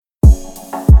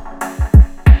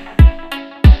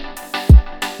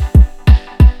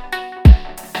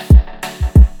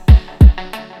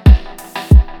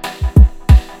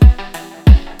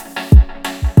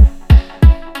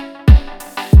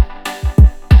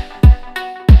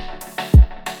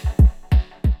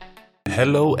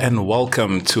Hello and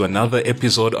welcome to another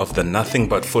episode of the Nothing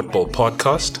But Football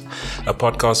podcast, a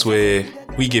podcast where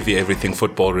we give you everything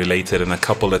football related and a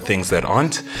couple of things that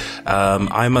aren't.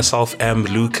 I myself am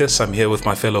Lucas. I'm here with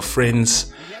my fellow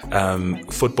friends,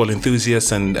 football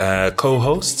enthusiasts and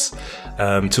co-hosts.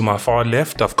 To my far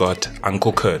left, I've got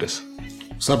Uncle Curtis.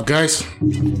 What's up, guys?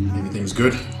 Everything's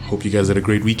good. Hope you guys had a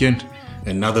great weekend.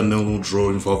 Another 0-0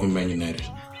 draw involving Man United.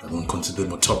 I don't consider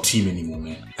them a top team anymore,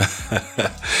 man.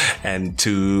 And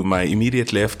to my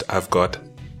immediate left, I've got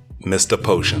Mr.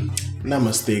 Potion.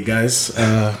 Namaste, guys.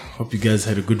 Hope you guys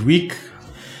had a good week.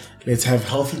 Let's have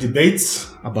healthy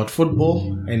debates about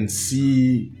football and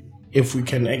see if we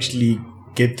can actually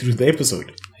get through the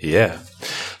episode. Yeah.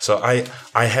 So I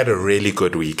had a really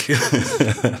good week,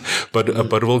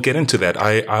 but we'll get into that.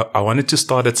 I wanted to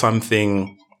start at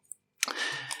something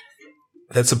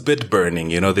that's a bit burning.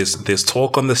 You know, there's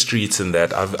talk on the streets and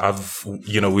that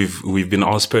we've been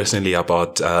asked personally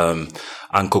about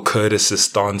Uncle Curtis's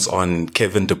stance on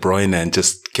Kevin De Bruyne and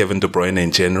just Kevin De Bruyne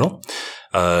in general.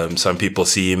 Some people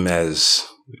see him as,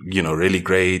 really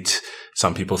great.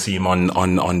 Some people see him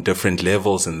on different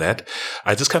levels and that.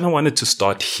 I just kind of wanted to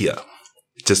start here.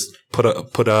 Just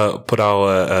put our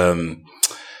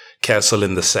castle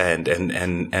in the sand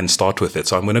and start with it.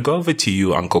 So I'm going to go over to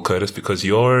you, Uncle Curtis, because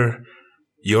your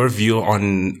view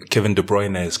on Kevin De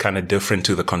Bruyne is kind of different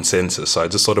to the consensus. So I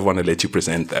just sort of want to let you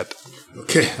present that.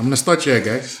 Okay, I'm going to start here,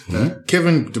 guys.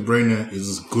 Kevin De Bruyne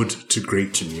is good to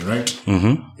great to me, right?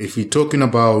 Mm-hmm. If we're talking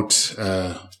about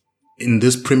in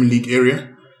this Premier League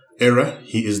era,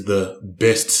 he is the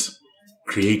best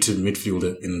creative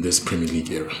midfielder in this Premier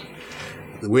League era.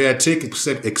 The way I take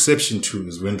exception to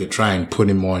is when they try and put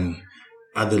him on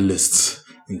other lists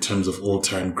in terms of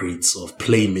all-time greats of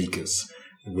playmakers,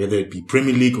 whether it be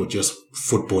Premier League or just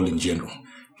football in general.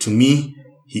 To me,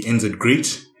 he ends it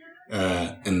great,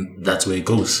 and that's where it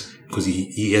goes, because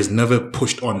he has never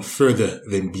pushed on further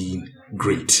than being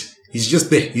great. He's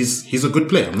just there. He's a good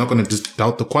player. I'm not going to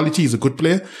doubt the quality. He's a good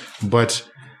player, but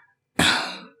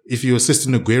if you're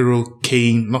assisting Aguero,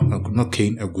 Kane, not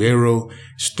Kane, Aguero,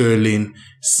 Sterling,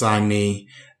 Sane,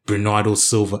 Bernardo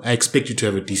Silva, I expect you to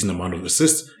have a decent amount of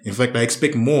assists. In fact, I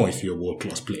expect more if you're a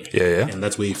world-class player. Yeah. And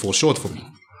that's where he falls short for me.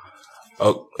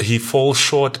 Oh, he falls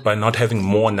short by not having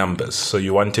more numbers. So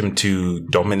you want him to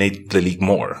dominate the league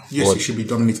more? Yes, he should be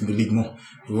dominating the league more.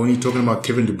 We're only talking about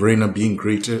Kevin De Bruyne being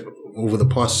greater over the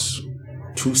past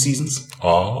 2 seasons.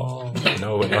 Oh,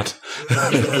 no, we're not.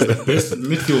 As the best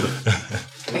midfielder,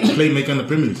 playmaker in the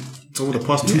Premier League. It's over the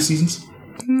past 2 seasons.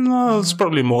 No, it's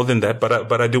probably more than that.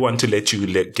 But I do want to let you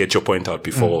get your point out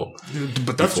before.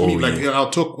 But that's me.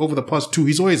 I'll talk over the past 2.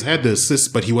 He's always had the assists,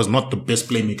 but he was not the best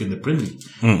playmaker in the Premier League.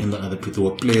 And the other people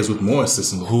were players with more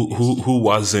assists. Who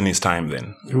was in his time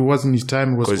then? Who was in his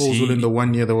time? It was Ozil in the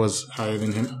 1 year that was higher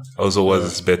than him. Ozil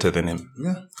was better than him.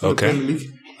 Yeah. Okay. The Premier League.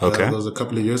 Okay. That was a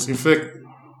couple of years. In fact,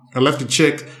 I'll have to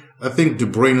check. I think De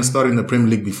Bruyne started in the Premier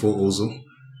League before Ozil,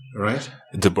 right?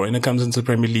 De Bruyne comes into the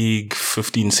Premier League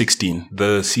 15-16.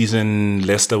 The season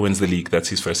Leicester wins the league. That's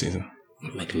his first season.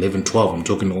 Like 11-12. I'm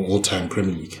talking all-time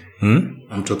Premier League.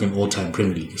 I'm talking all-time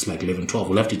Premier League. It's like 11-12.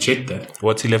 We'll have to check that.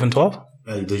 What's 11-12?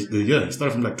 Yeah, it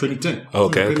started from like 2010.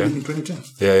 Okay. In 2010.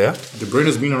 Yeah. De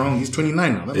Bruyne's been around. He's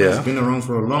 29 now. He's been around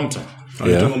for a long time. Are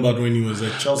you talking about when he was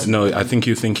at Chelsea? No, I think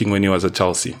you're thinking when he was at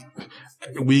Chelsea.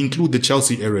 We include the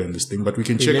Chelsea era in this thing, but we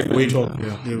can check.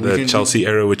 The Chelsea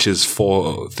era, which is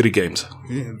 3 games.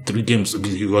 Yeah, 3 games.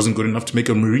 He wasn't good enough to make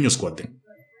a Mourinho squad then.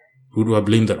 Who do I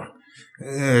blame that on?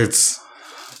 It's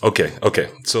okay.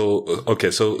 So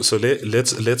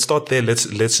let's start there.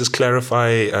 Let's just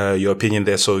clarify your opinion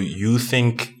there. So you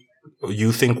think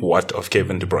what of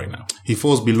Kevin De Bruyne? He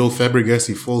falls below Fabregas.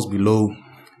 He falls below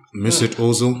Mesut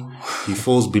Ozil. He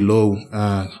falls below.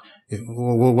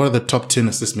 What are the top 10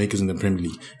 assist makers in the Premier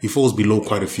League? He falls below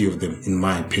quite a few of them, in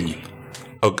my opinion.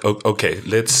 Okay.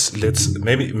 Let's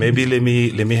maybe let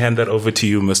me hand that over to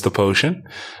you, Mr. Potion.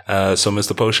 So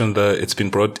Mr. Potion, it's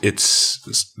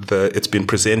been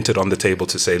presented on the table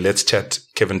to say let's chat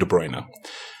Kevin De Bruyne.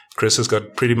 Chris has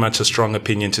got pretty much a strong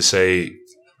opinion to say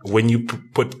when you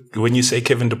say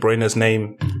Kevin De Bruyne's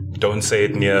name, don't say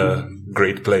it near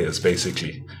great players,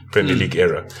 basically Premier League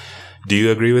era. Do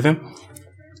you agree with him?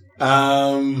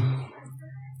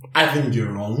 I think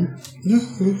you're wrong.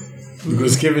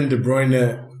 Because Kevin De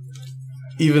Bruyne,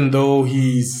 even though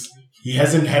he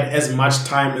hasn't had as much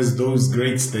time as those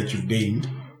greats that you've named,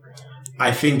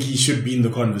 I think he should be in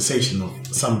the conversation of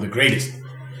some of the greatest.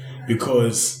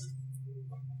 Because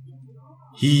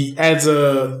he adds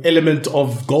a element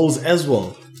of goals as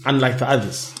well, unlike the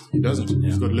others. He doesn't.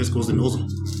 He's got less goals than Ozil.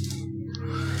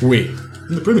 Where?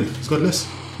 In the Premier League, he's got less.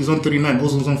 He's on 39.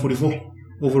 Ozil's on 44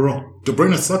 overall. De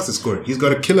Bruyne sucks at scoring. He's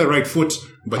got a killer right foot,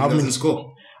 but he doesn't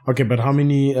score. Okay, but how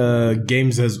many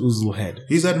games has Ozil had?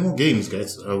 He's had more games,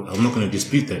 guys. I'm not going to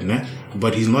dispute that, nah?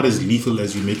 But he's not as lethal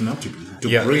as you make him out to be. De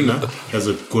Bruyne has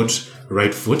a good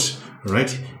right foot,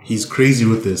 right? He's crazy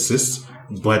with the assists,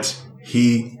 but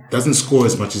he doesn't score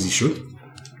as much as he should.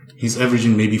 He's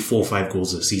averaging maybe 4 or 5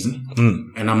 goals a season.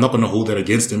 And I'm not going to hold that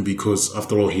against him because,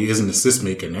 after all, he is an assist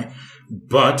maker, nah?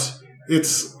 But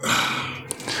it's...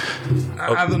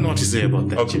 I don't know what to say about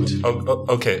that.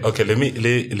 Okay.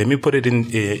 Let me put it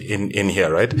in here,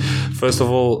 right? First of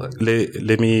all,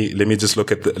 let me just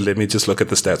look at the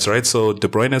stats, right? So De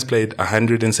Bruyne has played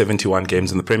 171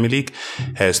 games in the Premier League,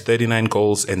 has 39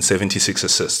 goals and 76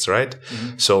 assists, right?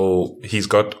 Mm-hmm. So he's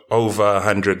got over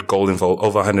 110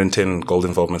 goal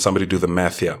involvement. Somebody do the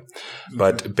math here,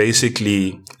 but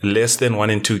basically less than 1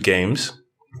 in 2 games.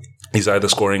 He's either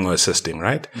scoring or assisting,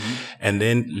 right? Mm-hmm. And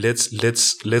then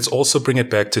let's also bring it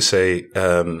back to say,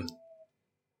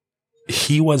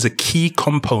 he was a key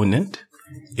component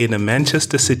in a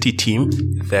Manchester City team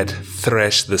that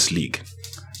thrashed this league,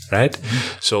 right?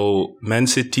 Mm-hmm. So Man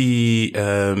City,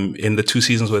 in the 2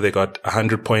 seasons where they got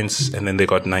 100 points and then they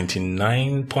got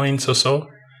 99 points or so,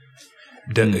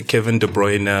 Kevin De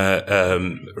Bruyne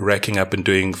racking up and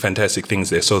doing fantastic things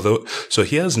there. So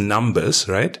here's numbers,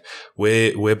 right?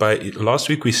 Whereby last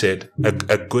week we said a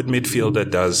good midfielder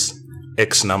does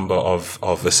X number of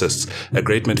assists. A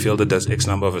great midfielder does X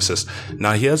number of assists.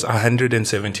 Now here's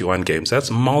 171 games.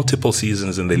 That's multiple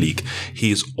seasons in the league.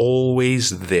 He's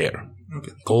always there.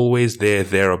 Okay. Always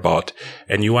thereabout.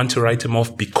 And you want to write him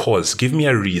off because, give me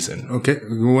a reason. Okay.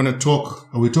 We want to talk,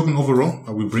 are we talking overall?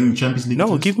 Are we bringing Champions League?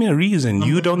 No, give me a reason.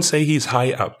 You don't say he's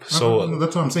high up. No,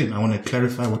 that's what I'm saying. I want to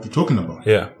clarify what you're talking about.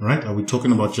 Yeah. Right? Are we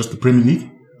talking about just the Premier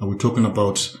League? Are we talking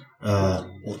about,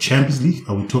 Champions League?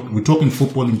 We're talking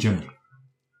football in general.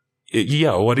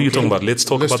 Yeah, what are you talking about? Let's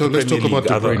talk about the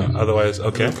Premier League. Otherwise,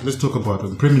 okay. Let's talk about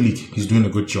the Premier League. He's doing a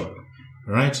good job.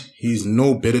 Right? He's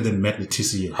no better than Matt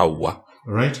Letizia. How?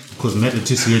 Right? Because Matt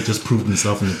Letizia just proved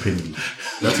himself in the Premier League.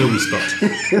 That's where we start.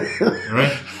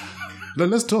 Right?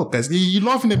 Let's talk, guys. You're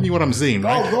laughing at me what I'm saying,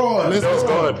 right?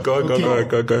 Oh, go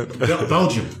on.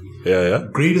 Belgium. Yeah.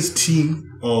 Greatest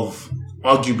team of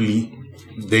arguably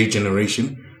their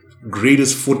generation.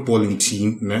 Greatest footballing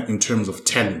team in terms of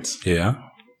talent. Yeah.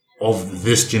 Of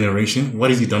this generation.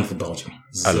 What has he done for Belgium?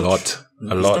 A lot.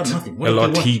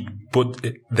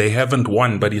 They haven't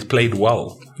won, but he's played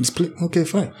well. Okay,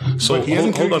 fine. So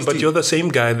hold on, but you're the same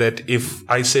guy that if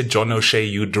I said John O'Shea,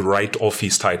 you'd write off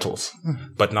his titles.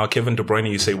 But now Kevin De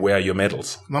Bruyne, you say, where are your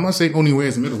medals? I'm not saying only where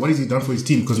is the medal. What has he done for his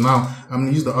team? Because now I'm going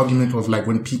to use the argument of like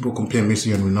when people compare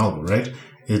Messi and Ronaldo, right?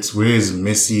 It's where's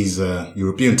Messi's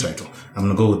European title? I'm going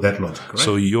to go with that logic, right?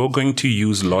 So you're going to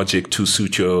use logic to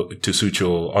suit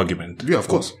your argument. Yeah, of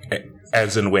course.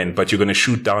 As and when, but you're going to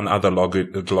shoot down other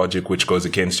logic which goes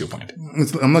against your point.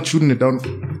 I'm not shooting it down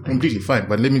completely, fine.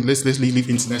 But let's leave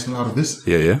international out of this.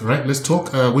 Yeah. Right. Let's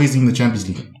talk. Where's he in the Champions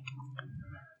League?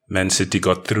 Man City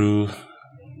got through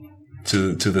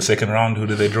to the second round. Who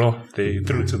did they draw? They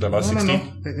through to the last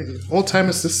 16. No. All-time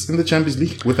assists in the Champions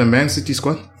League with a Man City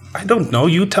squad. I don't know.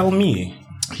 You tell me.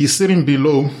 He's sitting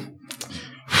below.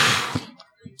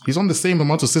 He's on the same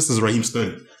amount of assists as Raheem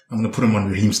Sterling. I'm going to put him on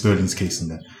Raheem Sterling's case in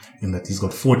that he's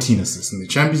got 14 assists in the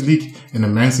Champions League in a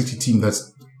Man City team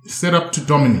that's set up to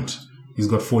dominate. He's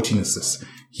got 14 assists.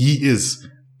 He is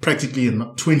practically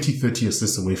 20-30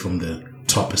 assists away from the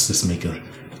top assist maker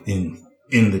in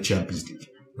the Champions League,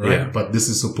 right? Yeah. But this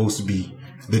is supposed to be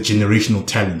the generational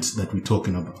talent that we're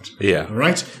talking about. Yeah.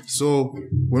 Right? So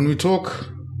when we talk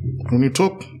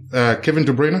Kevin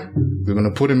De Bruyne, we're going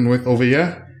to put him with over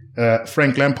here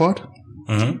Frank Lampard.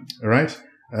 Mm-hmm. Right?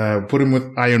 Put him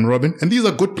with Ian Robin. And these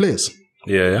are good players.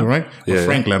 Yeah. All right? Yeah,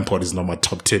 Frank Lampard is not my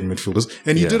top 10 midfielders.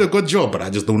 And he did a good job, but I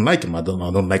just don't like him. I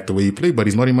don't like the way he played, but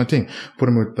he's not in my team. Put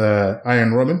him with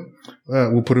Ian Robin.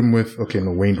 We'll put him with,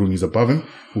 Wayne Rooney's above him.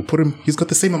 He's got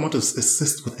the same amount of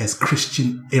assists as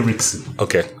Christian Eriksen.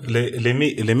 Okay. Let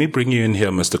me bring you in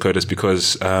here, Mr. Curtis,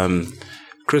 because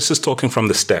Chris is talking from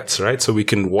the stats, right? So we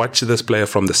can watch this player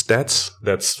from the stats.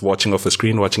 That's watching off the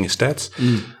screen, watching his stats.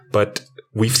 But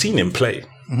we've seen him play.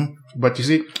 Mm-hmm. But you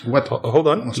see what? Hold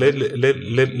on. Let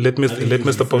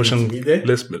Mr.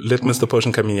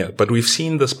 Potion come in here. But we've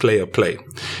seen this player play.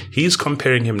 He's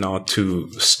comparing him now to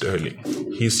Sterling.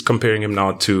 He's comparing him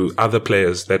now to other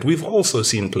players that we've also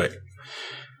seen play.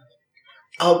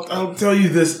 I'll tell you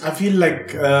this. I feel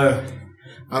like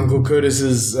Uncle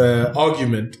Curtis's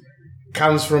argument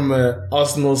comes from an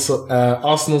Arsenal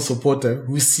supporter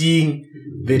who's seeing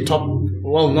their top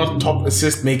well, not top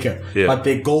assist maker, Yeah. but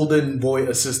their golden boy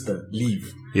assister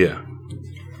leave. Yeah.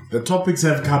 The topics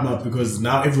have come up because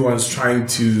now everyone's trying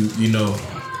to,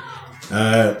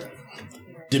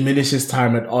 diminish his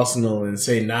time at Arsenal and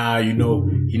say,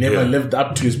 he never lived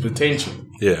up to his potential.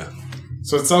 Yeah.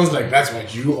 So it sounds like that's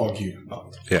what you argue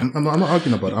about. Yeah. I'm not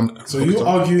arguing about. So you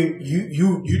arguing,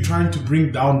 you trying to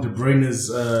bring down De Bruyne's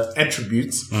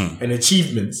attributes and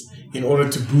achievements in order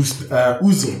to boost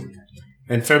Ozil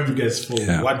and Fabregas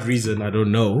for what reason, I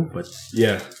don't know, but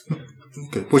yeah.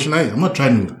 Okay, Poshinai, I'm not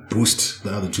trying to boost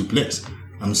the other two players.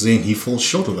 I'm saying he falls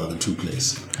short of the other two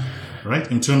players, right?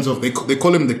 In terms of, they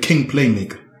call him the king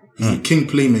playmaker. He's the king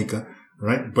playmaker,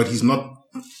 right? But he's not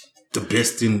the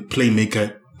best in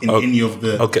playmaker in any of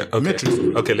the metrics.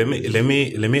 Okay, let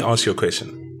me ask you a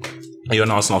question. You're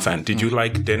an Arsenal fan. Did you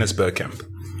like Dennis Bergkamp?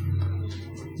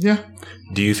 Yeah.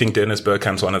 Do you think Dennis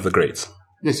Bergkamp's one of the greats?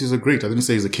 Yes, he's a great. I didn't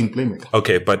say he's a king playmaker.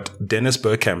 Okay, but Dennis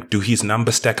Bergkamp, do his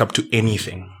numbers stack up to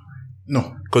anything?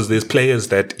 No. Because there's players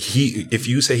that if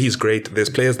you say he's great, there's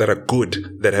players that are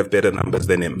good that have better numbers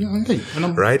than him. Yeah, okay.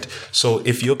 Right? So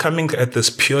if you're coming at this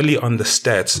purely on the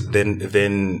stats, then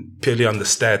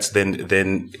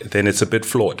it's a bit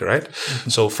flawed, right? Mm-hmm.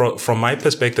 So from my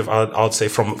perspective, I'll say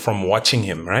from watching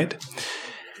him, right?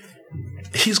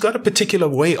 He's got a particular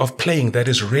way of playing that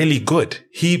is really good.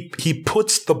 He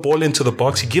puts the ball into the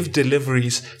box. He gives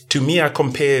deliveries. To me, I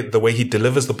compare the way he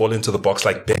delivers the ball into the box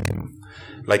like Beckham.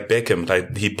 Like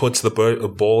he puts the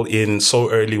ball in so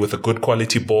early with a good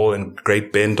quality ball and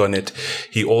great bend on it.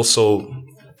 He also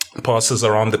passes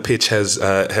around the pitch,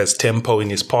 has tempo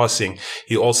in his passing.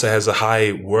 He also has a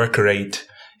high work rate.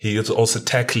 He is also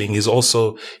tackling.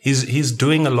 He's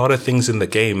doing a lot of things in the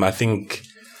game. I think.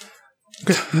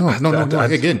 No.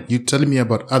 Again, you're telling me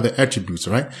about other attributes,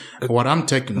 right? What I'm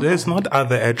taking. There's not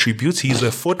other attributes. He's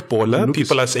a footballer. Lucas,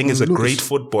 people are saying he's a great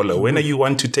footballer. When are you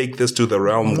want to take this to the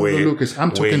realm where you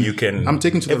can? I'm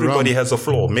taking to the everybody realm. has a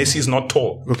flaw. Messi's not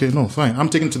tall. Okay, no, fine. I'm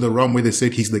taking to the realm where they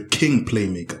said he's the king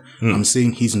playmaker. I'm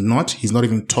saying he's not. He's not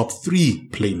even top 3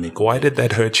 playmaker. Why did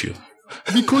that hurt you?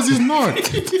 Because he's not.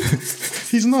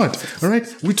 He's not. All right.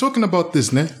 We're talking about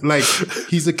this, né? Like,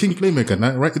 he's a king playmaker,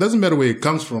 nah? Right? It doesn't matter where it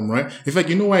comes from, right? In fact,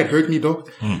 you know why it hurt me,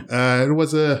 dog? It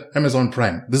was Amazon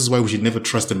Prime. This is why we should never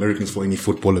trust Americans for any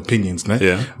football opinions, nah?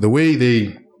 Yeah. The way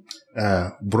they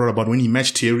brought about when he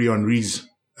matched Thierry Henry's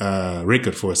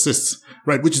record for assists,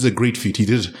 right? Which is a great feat. He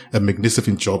did a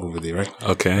magnificent job over there, right?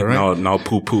 Okay. Right? Now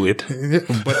poo it. Yeah,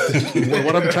 but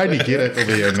what I'm trying to get at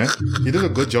over here, man, he did a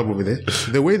good job over there.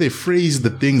 The way they phrase the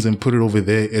things and put it over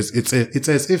there is it's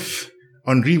as if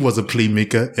Henry was a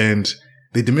playmaker and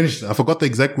they diminished it. I forgot the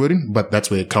exact wording, but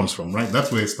that's where it comes from, right?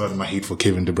 That's where it started. My hate for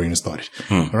Kevin De Bruyne started.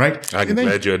 All right. I'm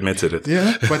glad you admitted it.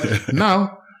 Yeah, but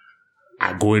now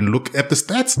I go and look at the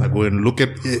stats. I go and look at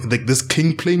like this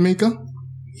king playmaker.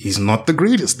 He's not the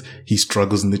greatest. He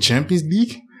struggles in the Champions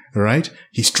League, right?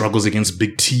 He struggles against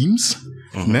big teams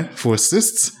for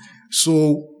assists.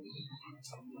 So,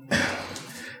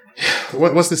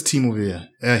 what's this team over here?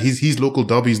 His local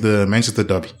derby is the Manchester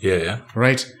derby. Yeah.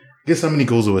 Right? Guess how many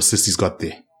goals or assists he's got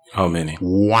there? How many?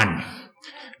 1.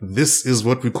 This is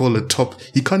what we call a top.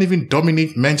 He can't even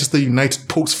dominate Manchester United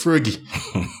post-Fergie.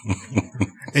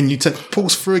 And you take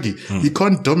post-Fergie. He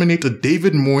can't dominate a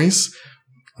David Moyes.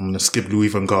 I'm going to skip Louis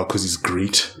van Gaal because he's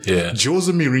great. Yeah.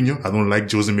 Jose Mourinho. I don't like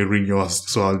Jose Mourinho,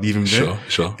 so I'll leave him there.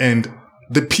 Sure. And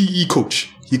the PE coach.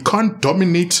 He can't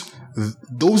dominate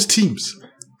those teams,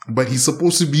 but he's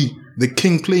supposed to be the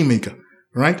king playmaker,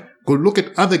 right? Go look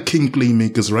at other king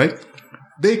playmakers, right?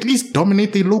 They at least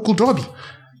dominate their local derby.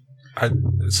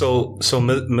 So,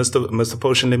 Mr.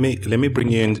 Potion, let me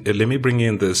bring you in. Let me bring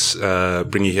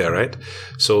you here, right?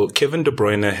 So, Kevin De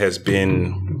Bruyne has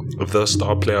been the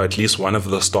star player, at least one of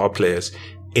the star players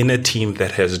in a team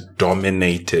that has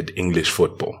dominated English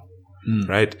football,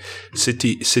 right?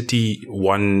 City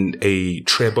won a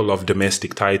treble of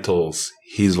domestic titles.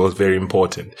 He was very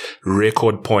important.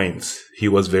 Record points. He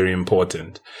was very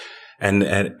important, and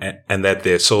that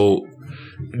there. So,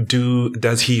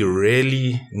 does he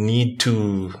really need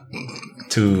to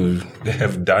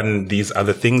have done these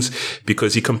other things?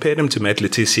 Because he compared him to Matt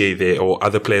Letitia there, or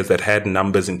other players that had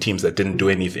numbers in teams that didn't do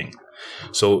anything.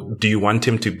 So do you want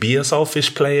him to be a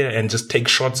selfish player and just take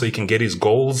shots so he can get his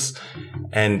goals?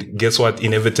 And guess what?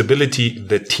 Inevitability,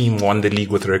 the team won the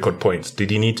league with record points. Did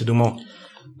he need to do more?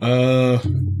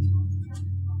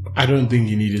 I don't think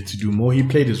he needed to do more. He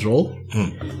played his role.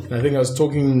 And I think I was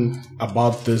talking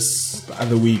about this the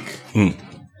other week,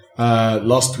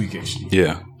 last week actually.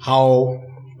 Yeah. How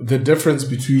the difference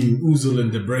between Ozil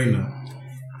and De Bruyne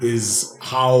is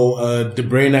how De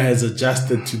Bruyne has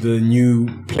adjusted to the new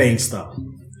playing style.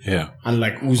 Yeah.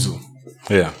 Unlike Uzo.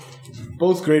 Yeah.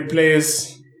 Both great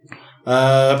players.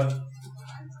 I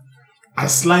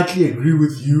slightly agree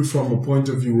with you from a point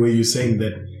of view where you're saying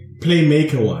that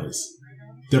playmaker-wise,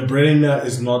 De Bruyne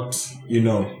is not,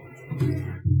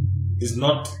 is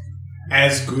not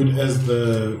as good as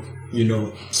the,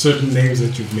 certain names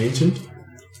that you've mentioned.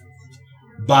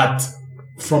 But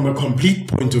from a complete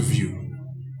point of view,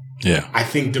 I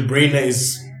think De Bruyne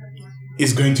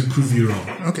is going to prove you wrong.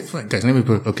 Okay, fine, guys. Let me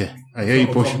put. Okay, I hear you,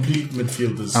 Porsche. Complete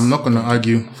midfielders. I'm not going to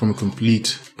argue from a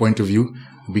complete point of view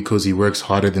because he works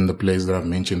harder than the players that I've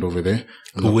mentioned over there.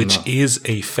 Which is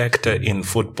a factor in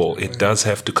football. It does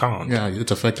have to count. Yeah,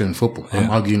 it's a factor in football. Yeah.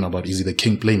 I'm arguing about is he the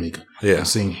king playmaker? Yeah. I'm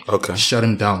saying shut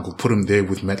him down. Go put him there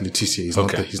with Matt Letizia.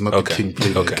 He's not the king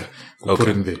playmaker. Go put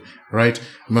him there. Right?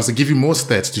 I must give you more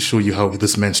stats to show you how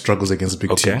this man struggles against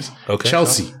big teams.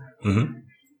 Chelsea.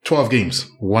 12 games,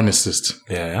 1 assist.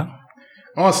 Yeah.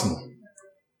 Arsenal.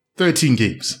 13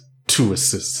 games, 2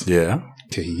 assists. Yeah.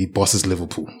 Okay, he bosses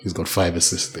Liverpool. He's got 5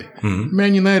 assists there.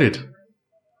 Man United.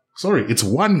 Sorry, it's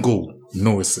 1 goal,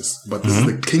 no assists. But this is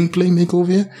the king playmaker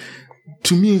over here.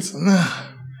 To me, it's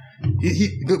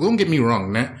don't get me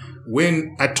wrong, nah.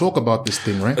 When I talk about this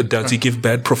thing, right? Does he give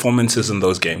bad performances in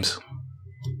those games?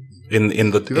 In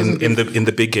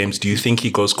the big games, do you think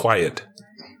he goes quiet?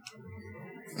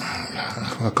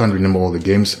 I can't remember all the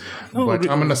games, but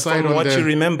I'm on the side on what you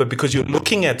remember, because you're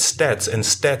looking at stats, and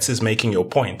stats is making your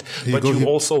point. But you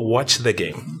also watch the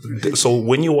game. So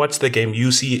when you watch the game,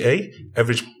 you see a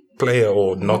average player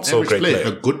or not so great player.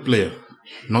 A good player,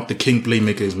 not the king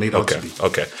playmaker is made out to be.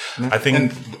 Okay. I think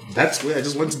and that's where I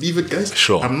just want to leave it, guys.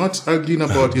 Sure. I'm not arguing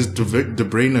about is De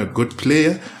Bruyne a good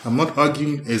player. I'm not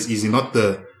arguing is he not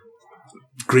the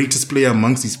greatest player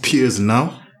amongst his peers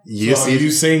now. Yes, so are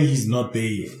you saying he's not there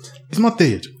yet? He's not there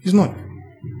yet. He's not.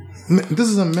 This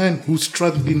is a man who's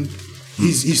struggling.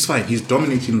 He's fine. He's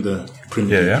dominating the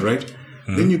Premier League, right?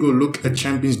 Then you go look at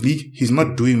Champions League. He's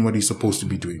not doing what he's supposed to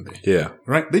be doing there. Yeah.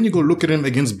 Right? Then you go look at him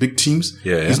against big teams.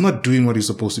 Yeah. He's not doing what he's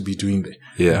supposed to be doing there.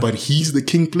 Yeah. But he's the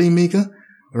king playmaker,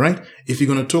 right? If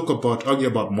you're going to argue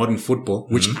about modern football,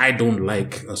 which I don't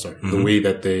like, the way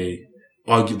that they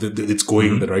argue that it's going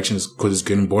in the direction is because it's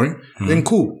getting boring, then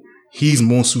cool. He's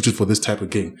more suited for this type of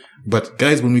game. But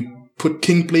guys, when we put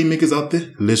king playmakers out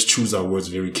there, let's choose our words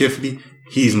very carefully.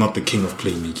 He is not the king of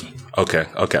playmaking. Okay.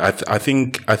 I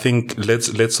think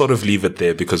let's sort of leave it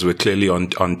there because we're clearly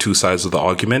on two sides of the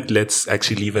argument. Let's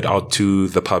actually leave it out to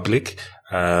the public.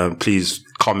 Please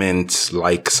comment,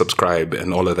 like, subscribe,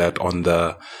 and all of that on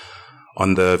the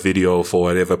video for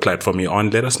whatever platform you're on.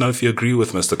 Let us know if you agree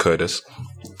with Mr. Curtis.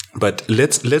 But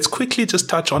let's quickly just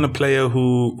touch on a player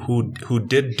who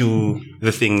did do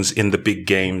the things in the big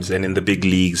games and in the big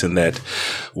leagues, and that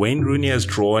Wayne Rooney has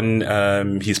drawn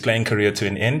his playing career to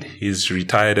an end. He's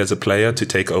retired as a player to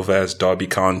take over as Derby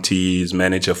County's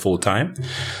manager full time.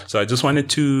 So I just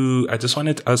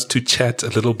wanted us to chat a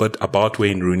little bit about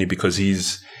Wayne Rooney because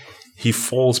he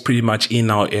falls pretty much in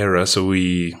our era. So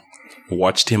we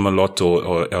watched him a lot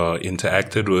or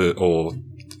interacted with, or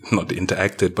not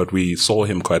interacted, but we saw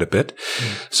him quite a bit.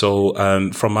 So,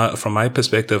 from my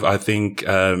perspective, I think,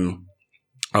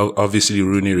 obviously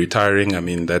Rooney retiring, I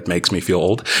mean, that makes me feel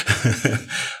old.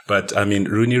 But I mean,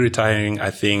 Rooney retiring,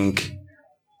 I think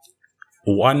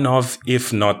one of,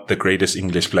 if not the greatest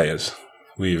English players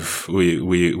we've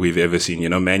ever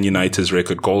seen. Man United's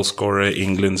record goal scorer,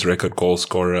 England's record goal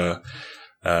scorer,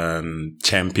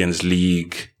 Champions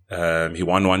League. He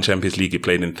won 1 Champions League. He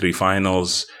played in 3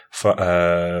 finals,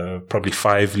 probably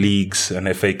 5 leagues,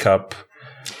 an FA Cup.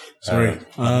 Sorry,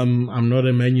 I'm not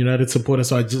a Man United supporter,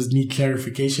 so I just need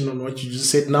clarification on what you just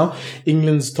said now.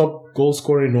 England's top goal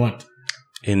scorer in what?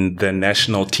 In the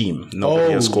national team.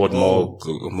 Nobody has scored more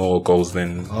goals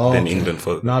than England.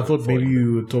 I thought maybe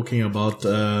you were talking about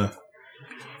the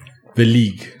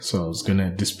league, so I was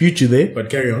gonna dispute you there, but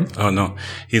carry on. Oh no,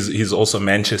 he's also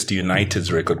Manchester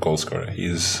United's record goal scorer.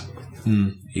 He's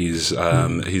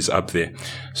up there.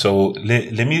 So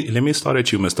let me start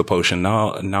at you, Mr. Potion.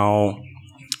 Now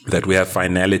that we have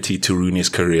finality to Rooney's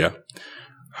career,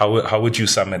 how would you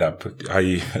sum it up?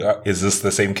 Is this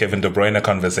the same Kevin De Bruyne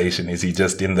conversation? Is he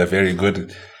just in the very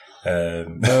good?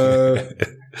 Where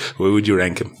would you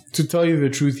rank him? To tell you the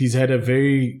truth, he's had a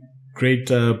very great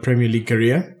Premier League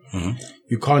career. Mm-hmm.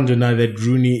 You can't deny that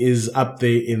Rooney is up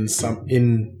there in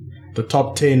the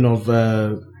top 10 of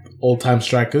all-time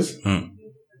strikers,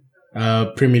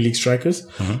 Premier League strikers.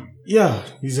 Mm-hmm. Yeah,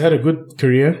 he's had a good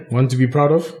career, one to be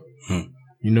proud of.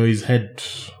 He's had,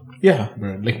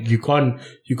 bro, like you can't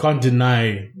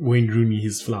deny Wayne Rooney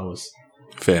his flowers.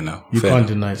 Fair enough. You can't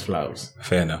deny his flowers.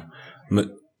 Fair enough.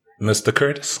 Mr.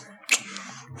 Curtis?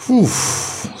 Whew.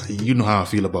 You know how I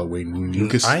feel about Wayne Rooney,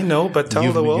 Lucas. I know, but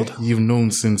tell the world. You've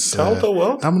known since... Tell the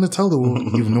world. I'm going to tell the world.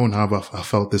 You've known how I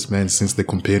felt this man since they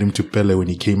compared him to Pele when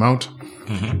he came out.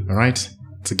 All right?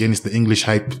 It's the English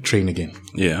hype train again.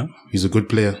 Yeah. He's a good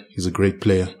player. He's a great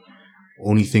player.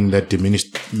 Only thing that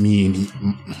diminished him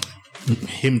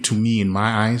to me in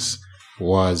my eyes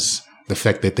was the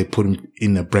fact that they put him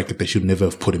in a bracket they should never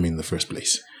have put him in the first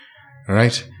place. All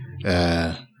right?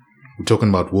 We're talking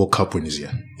about World Cup winners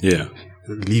here. Yeah.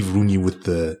 Leave Rooney with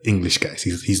the English guys.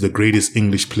 He's the greatest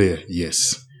English player.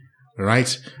 Yes. All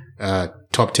right?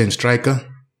 Top 10 striker.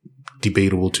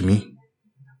 Debatable to me.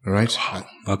 All right?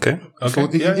 Okay.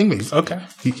 English. Okay.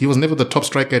 He was never the top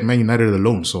striker at Man United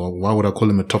alone. So why would I call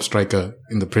him a top striker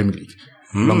in the Premier League?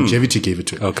 Longevity gave it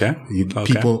to him.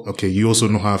 Okay. You also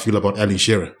know how I feel about Alan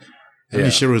Shearer.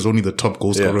 Alan Shearer is only the top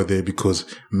goal scorer there because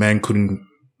man couldn't,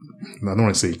 I don't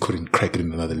want to say he couldn't crack it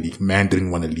in another league. Man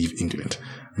didn't want to leave England.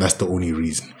 That's the only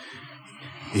reason.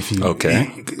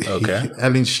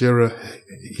 Alan Shearer,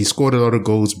 he scored a lot of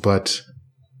goals, but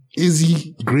is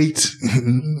he great?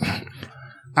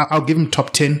 I'll give him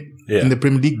top 10 in the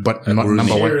Premier League, but not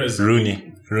number one.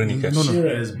 Rooney.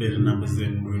 Shearer has better numbers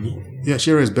than Rooney. Yeah,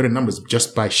 Shearer has better numbers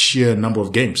just by sheer number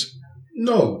of games.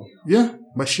 No. Yeah,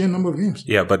 by sheer number of games.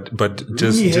 Yeah, but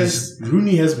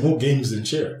Rooney has more games than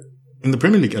Shearer. In the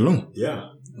Premier League alone? Yeah.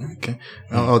 Okay.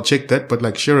 I'll check that, but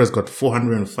like Shearer's got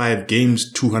 405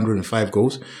 games, 205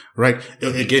 goals, right?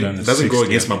 Again, it doesn't go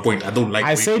against my point. I don't like...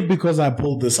 I said because I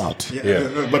pulled this out.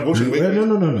 Yeah. But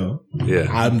No. Yeah.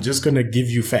 I'm just going to give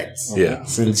you facts. Yeah.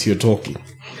 Since you're talking.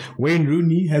 Wayne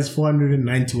Rooney has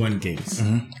 491 games.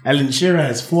 Alan Shearer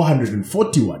has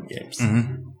 441 games.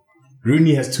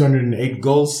 Rooney has 208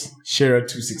 goals. Shearer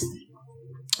 260.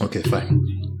 Okay, fine.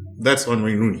 That's on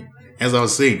Wayne Rooney. As I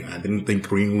was saying, I didn't think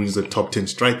Wayne Rooney is a top 10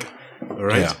 striker. All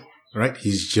right? Yeah. Right?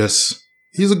 He's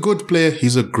a good player.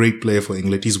 He's a great player for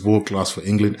England. He's world class for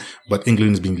England, but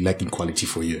England has been lacking quality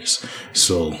for years.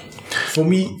 So, for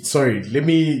me,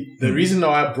 the reason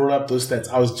why I brought up those stats,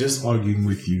 I was just arguing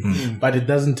with you, but it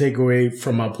doesn't take away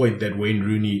from my point that Wayne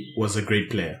Rooney was a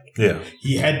great player. Yeah.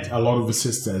 He had a lot of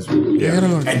assists as well. Yeah.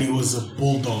 And he was a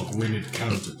bulldog when it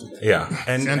counted. Yeah.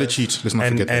 And the cheat. Let's not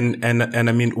forget that. And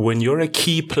I mean, when you're a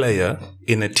key player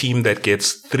in a team that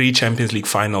gets 3 Champions League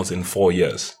finals in 4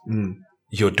 years,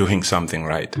 you're doing something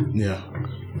right. Yeah.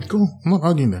 Cool. I'm not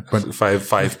arguing that. But five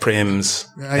prems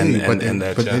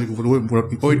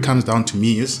what it comes down to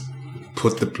me is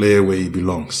put the player where he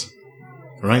belongs.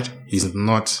 Right? He's a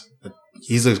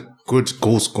good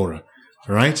goal scorer.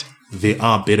 Right? There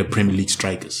are better Premier League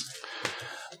strikers.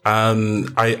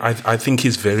 I think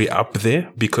he's very up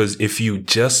there because if you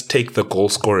just take the goal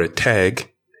scorer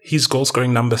tag, his goal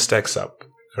scoring number stacks up.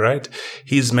 Right?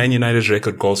 He's Man United's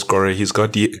record goal scorer. He's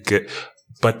got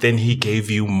but then he gave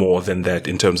you more than that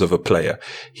in terms of a player.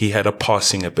 He had a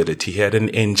passing ability. He had an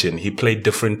engine. He played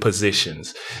different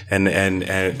positions, and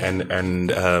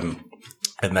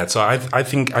that. So I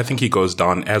think he goes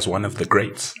down as one of the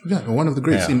greats. Yeah, one of the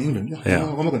greats in England.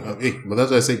 But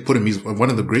that's why I say put him. He's one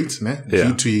of the greats, man.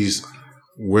 Due to his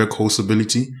workhorse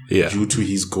ability, due to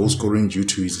his goal scoring, due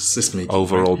to his assist making,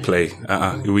 overall play.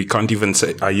 We can't even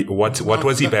say what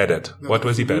was he bad at? What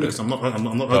was he bad at? I'm not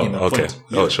arguing that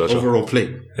point. Sure. Overall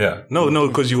play. Yeah. No,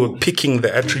 because you were picking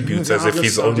the attributes as if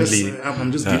he's only.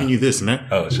 I'm just giving you this, man.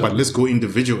 Sure. But let's go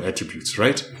individual attributes,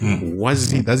 right?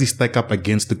 Does he stack up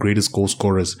against the greatest goal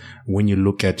scorers when you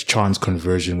look at chance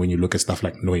conversion? When you look at stuff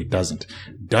like, no, he doesn't.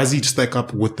 Does he stack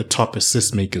up with the top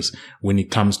assist makers when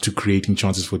it comes to creating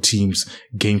chances for teams?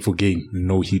 Game for game.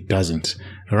 No, he doesn't.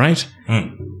 All right?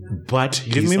 But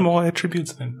give me more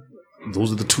attributes then.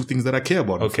 Those are the 2 things that I care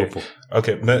about in football.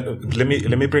 Okay. Let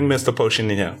me bring Mr.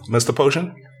 Potion in here. Mr.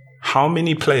 Potion, how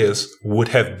many players would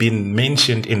have been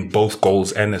mentioned in both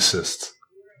goals and assists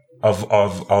of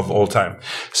all time?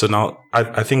 So now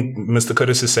I think Mr.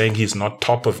 Curtis is saying he's not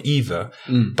top of either,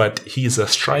 but he's a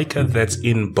striker that's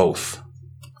in both.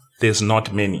 There's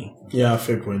not many. Yeah,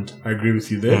 fair point. I agree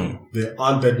with you there. There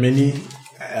aren't that many.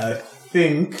 I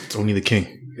think it's only the king.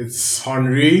 It's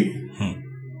Henry.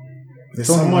 There's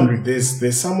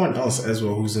someone else as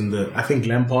well who's in the. I think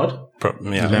Lampard.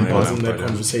 Lampard's in that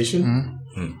conversation.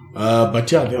 But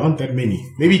there aren't that many.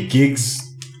 Maybe Giggs,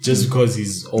 just because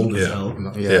he's old as hell.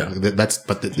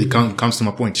 It comes to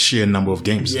my point. Sheer number of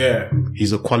games. Yeah,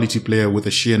 he's a quality player with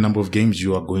a sheer number of games.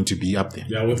 You are going to be up there.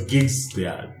 Yeah, with Giggs,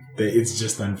 it's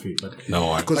just unfair. But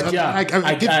no, I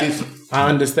get this. I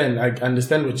understand. I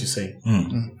understand what you're saying.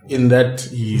 In that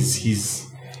he's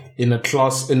in a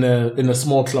class, in a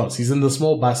small class. He's in the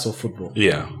small bass of football.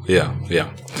 Yeah.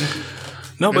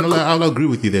 No, but I'll agree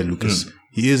with you there, Lucas.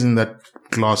 He is in that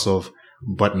class of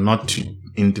but not to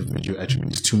individual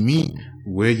attributes. To me,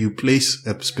 where you place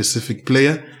a specific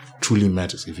player truly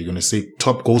matters. If you're going to say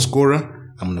top goal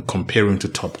scorer, I'm going to compare him to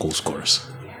top goal scorers.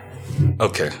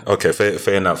 Okay,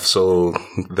 fair enough. So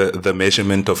the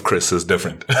measurement of Chris is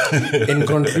different. In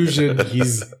conclusion,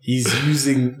 he's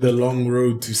using the long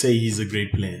road to say he's a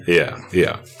great player.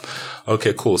 Yeah.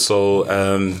 Okay, cool. So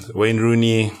Wayne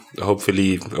Rooney,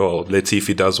 hopefully, let's see if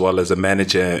he does well as a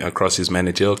manager across his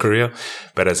managerial career.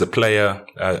 But as a player,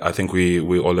 I think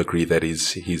we all agree that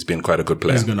he's been quite a good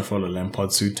player. He's going to follow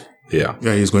Lampard's suit. Yeah,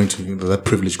 he's going to. That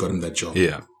privilege got him that job.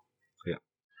 Yeah.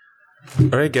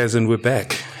 All right, guys, and we're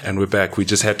back. We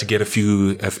just had to get a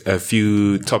few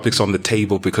topics on the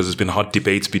table because there's been hot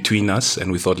debates between us,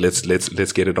 and we thought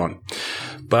let's get it on.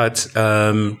 But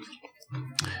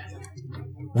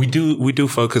we do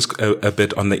focus a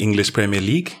bit on the English Premier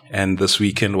League, and this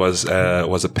weekend was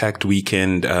a packed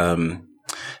weekend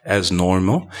as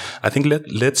normal. I think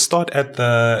let's start at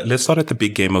the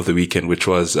big game of the weekend, which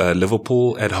was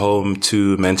Liverpool at home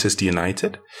to Manchester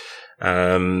United.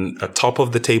 A top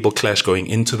of the table clash going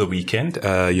into the weekend.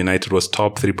 United was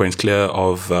top, 3 points clear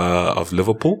of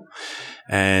Liverpool,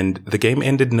 and the game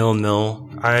ended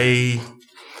 0-0.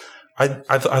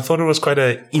 I thought it was quite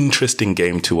an interesting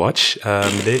game to watch.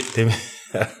 Let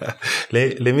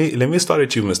me start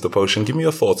at you, Mr. Potion. Give me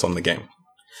your thoughts on the game.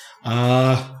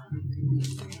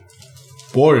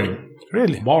 Boring.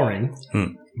 Really? Boring.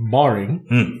 Boring.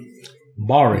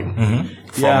 Boring. Mm-hmm.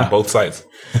 From both sides.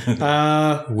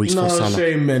 No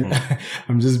shame, man.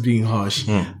 I'm just being harsh.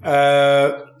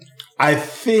 I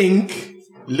think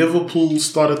Liverpool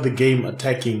started the game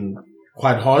attacking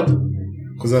quite hard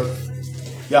because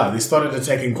they started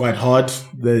attacking quite hard.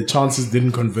 The chances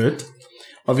didn't convert.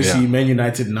 Obviously, Man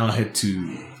United now had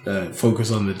to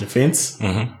focus on the defense.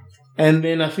 Mm-hmm. And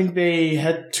then I think they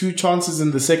had 2 chances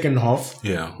in the second half.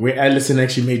 Yeah, where Alisson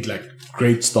actually made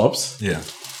great stops. Yeah.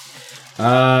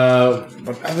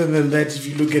 But other than that, if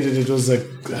you look at it, it was a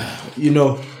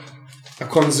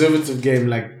conservative game.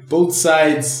 Both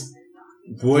sides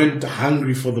weren't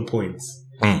hungry for the points.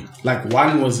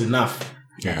 One was enough.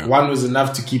 Yeah. One was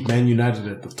enough to keep Man United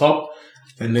at the top,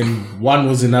 and then one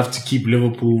was enough to keep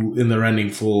Liverpool in the running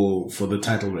for the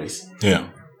title race. Yeah.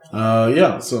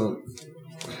 So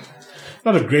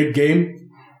not a great game,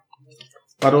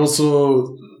 but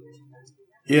also,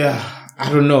 I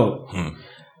don't know.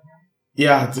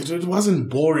 Yeah, it wasn't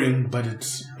boring, but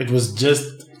it was just,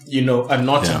 a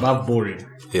notch above boring.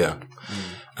 Yeah.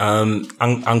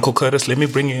 Uncle Curtis, let me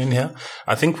bring you in here.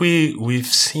 I think we've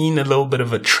seen a little bit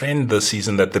of a trend this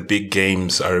season that the big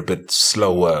games are a bit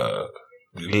slower,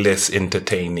 less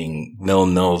entertaining,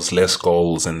 0-0s, less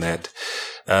goals and that.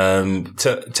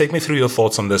 Take me through your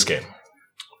thoughts on this game.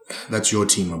 That's your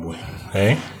team, my boy.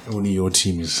 Hey? Only your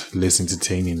team is less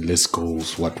entertaining, less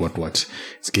goals, what.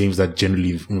 It's games that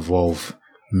generally involve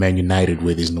Man United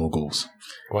where there's no goals.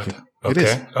 What?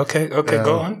 Okay,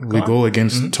 go on. We go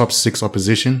against top 6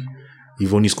 opposition.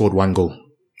 You've only scored 1 goal.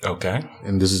 Okay.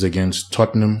 And this is against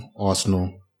Tottenham,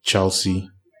 Arsenal, Chelsea,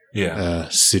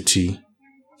 City,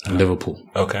 and Liverpool.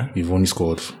 Okay. You've only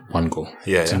scored 1 goal.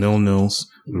 Yeah. It's 0-0s,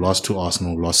 lost to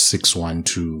Arsenal, lost 6-1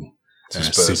 to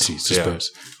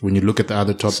Spurs. When you look at the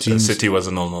other top teams, City was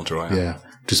a 0-0 draw. Yeah,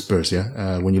 to Spurs.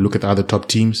 Yeah. When you look at the other top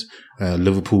teams,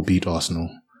 Liverpool beat Arsenal,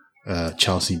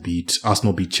 Arsenal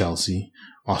beat Chelsea,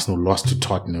 Arsenal lost to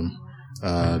Tottenham.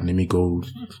 Let me go.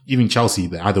 Even Chelsea,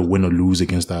 they either win or lose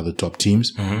against the other top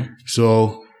teams. Mm-hmm.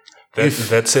 So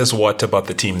that says what about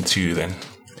the team too? Then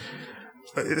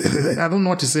I don't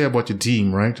know what to say about your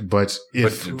team, right? But you're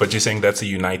saying that's a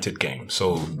United game,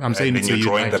 so I'm saying you're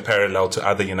drawing the parallel to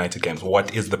other United games.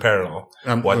 What is the parallel?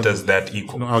 What does that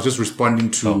equal? No, I was just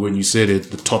responding to when you said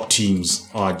it. The top teams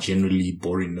are generally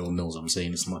boring 0-0s. I'm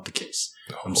saying it's not the case.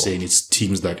 I'm saying it's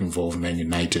teams that involve Man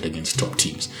United against top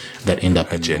tems that end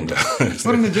up agenda. It's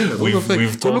not an agenda.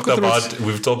 We've talked about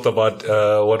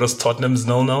what was Tottenham's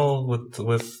 0-0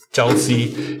 with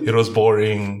Chelsea. It was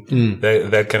boring.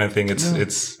 That kind of thing. It's.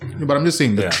 But I'm just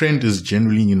saying the trend is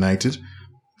generally United.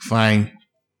 Fine.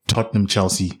 Tottenham,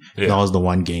 Chelsea. That was the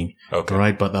one game. Okay.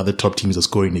 Right. But the other top teams are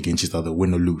scoring against each other,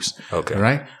 win or lose. Okay.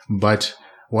 Right. But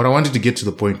what I wanted to get to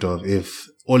the point of, if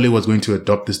Ole was going to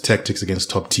adopt this tactics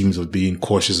against top teams of being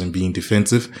cautious and being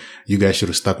defensive, you guys should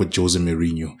have stuck with Jose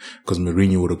Mourinho, because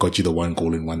Mourinho would have got you the 1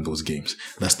 goal and won those games.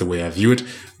 That's the way I view it,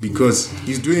 because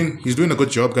he's doing a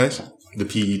good job, guys. The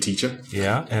PE teacher.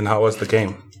 Yeah. And how was the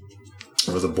game?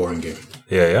 It was a boring game.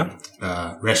 Yeah.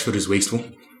 Rashford is wasteful.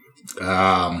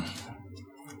 You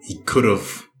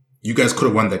guys could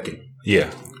have won that game.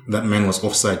 Yeah. That man was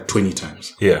offside 20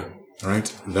 times. Yeah.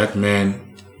 Right? That man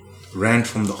ran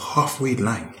from the halfway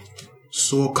line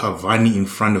saw Cavani in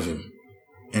front of him.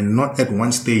 And not at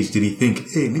one stage did he think,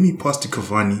 hey, let me pass to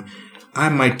Cavani. I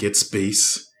might get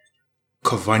space.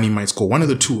 Cavani might score. One of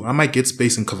the two. I might get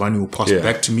space and Cavani will pass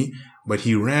back to me. But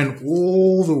he ran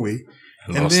all the way.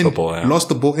 And lost then the ball, yeah. lost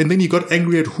the ball. And then he got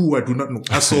angry at who I do not know.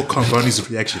 I saw Cavani's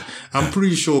reaction. I'm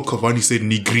pretty sure Cavani said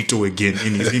Negrito again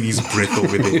in his breath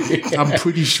over there. I'm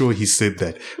pretty sure he said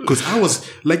that. Because I was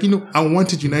like, I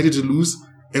wanted United to lose.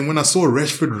 And when I saw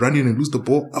Rashford running and lose the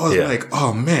ball, I was like,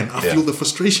 oh man, I feel the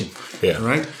frustration. Yeah.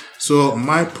 Right? So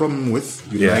my problem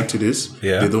with United is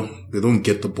they don't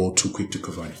get the ball too quick to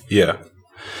Cavani. Yeah.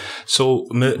 So,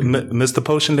 Mr.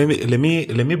 Potion, let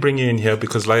me bring you in here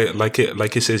because, like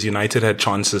it says, United had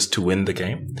chances to win the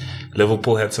game.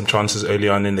 Liverpool had some chances early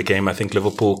on in the game. I think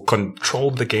Liverpool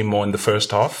controlled the game more in the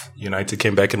first half. United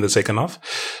came back in the second half.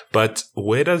 But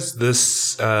what does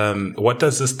this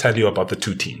tell you about the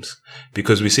two teams?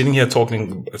 Because we're sitting here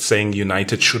saying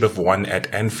United should have won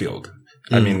at Anfield.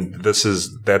 I mean,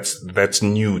 that's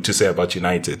new to say about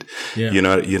United. Yeah. You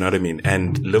know what I mean?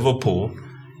 And Liverpool.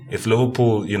 If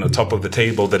Liverpool, top of the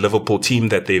table, the Liverpool team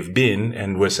that they've been,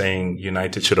 and we're saying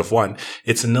United should have won,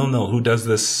 it's a 0-0. Who does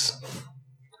this?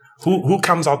 Who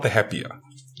comes out the happier?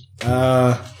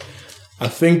 I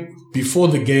think before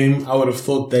the game, I would have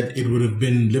thought that it would have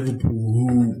been Liverpool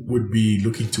who would be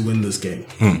looking to win this game.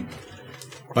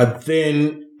 But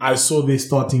then I saw their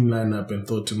starting lineup and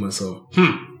thought to myself,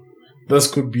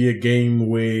 this could be a game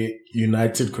where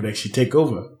United could actually take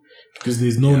over. Because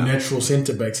there's no natural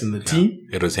centre-backs in the team.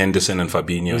 It was Henderson and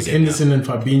Fabinho. And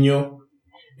Fabinho.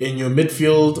 In your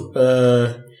midfield,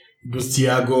 it was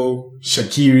Thiago,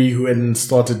 Shaqiri, who hadn't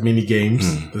started many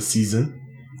games this season.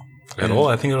 At all?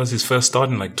 I think it was his first start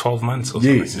in like 12 months or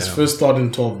something. Yes, his first start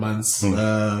in 12 months.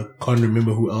 Can't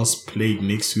remember who else played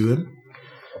next to them.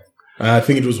 I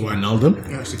think it was Wijnaldum.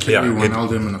 Yeah, Shaqiri,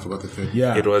 Wijnaldum, and I forgot the third.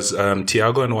 Yeah. It was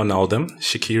Thiago and Wijnaldum,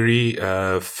 Shaqiri,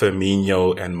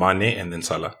 Firmino, and Mane, and then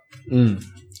Salah.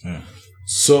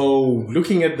 So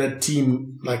looking at that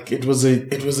team, like it was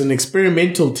an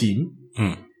experimental team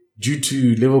due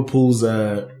to Liverpool's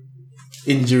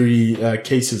injury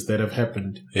cases that have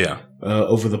happened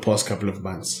over the past couple of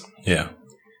months.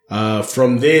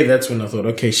 From there, that's when I thought,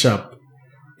 okay, sharp.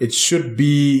 It should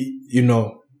be,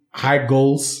 high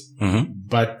goals,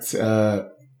 but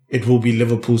it will be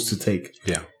Liverpool's to take.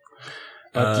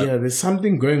 But there's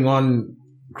something going on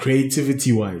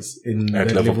creativity-wise in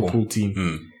the Liverpool team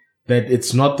that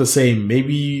it's not the same.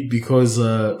 Maybe because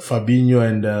Fabinho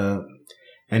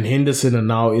and Henderson are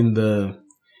now in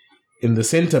the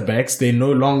centre backs, they're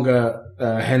no longer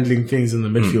handling things in the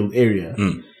midfield area.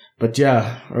 But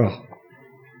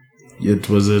it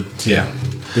was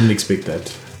didn't expect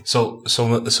that. So,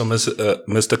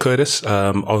 Mr. Curtis,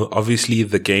 obviously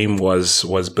the game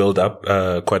was built up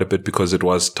quite a bit because it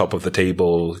was top of the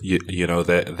table,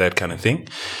 that kind of thing.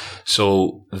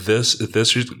 So this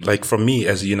like from me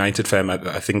as a United fan,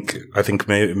 I think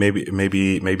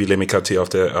maybe let me cut to you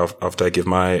after I give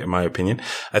my opinion.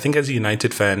 I think as a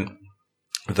United fan,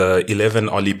 the 11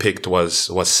 Oli picked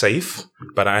was safe,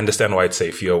 but I understand why it's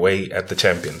safe. You're away at the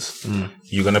champions.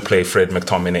 You're going to play Fred,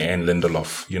 McTominay and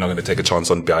Lindelof. You're not going to take a chance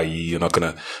on Bailly. You're not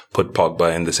going to put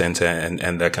Pogba in the center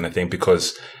and that kind of thing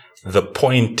because the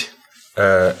point,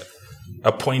 a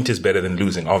point is better than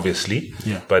losing, obviously.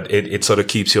 But it sort of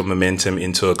keeps your momentum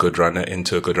into a good run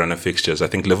of fixtures. I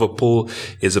think Liverpool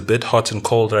is a bit hot and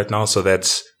cold right now, so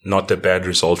that's not a bad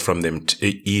result from them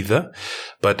either.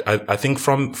 But I think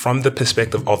from the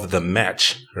perspective of the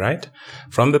match, right?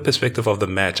 From the perspective of the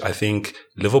match, I think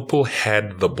Liverpool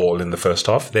had the ball in the first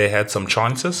half. They had some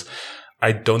chances.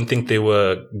 I don't think they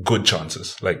were good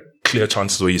chances, like clear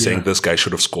chances where you're saying this guy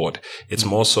should have scored. It's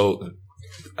more so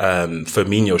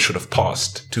Firmino should have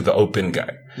passed to the open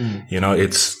guy.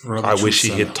 I wish he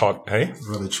hit top. Hey,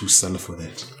 rather choose Salah for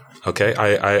that. Okay,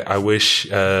 I wish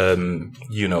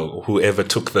whoever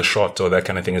took the shot or that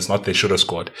kind of thing. It's not they should have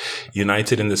scored.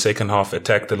 United in the second half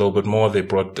attacked a little bit more. They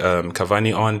brought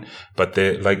Cavani on, but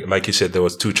they like you said, there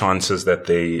was two chances that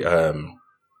they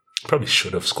probably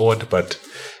should have scored, but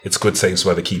it's good saves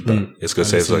by the keeper. It's good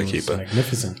saves by the keeper.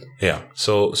 Magnificent. Yeah.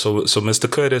 So Mr.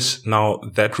 Curtis, now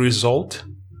that result,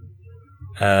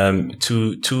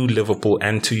 to Liverpool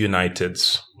and to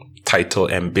United's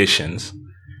title ambitions,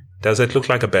 does it look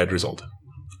like a bad result?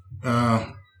 For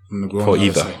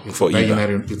either.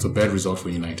 United, it's a bad result for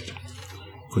United.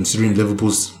 Considering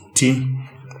Liverpool's team,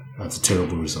 that's a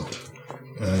terrible result.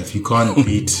 If you can't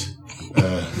beat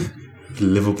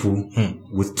Liverpool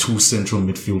with two central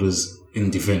midfielders in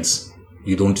defense,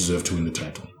 you don't deserve to win the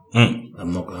title.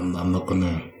 I'm not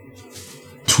gonna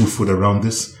 2 foot around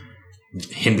this.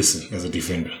 Henderson as a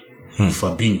defender.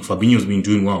 Fabinho's been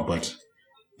doing well, but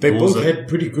they both had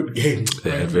pretty good games.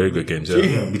 They had very good games,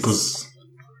 because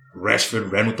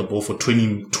Rashford ran with the ball for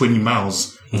 20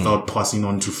 miles without passing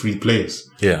on to free players.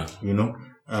 Yeah. You know?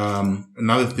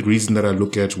 Another reason that I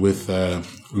look at with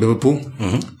Liverpool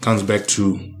comes back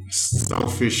to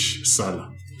selfish Salah.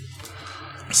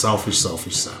 Selfish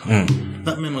Salah.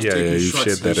 That man was taking you've shots.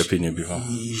 shared that opinion before.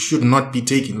 He should not be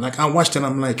taking. Like, I watched and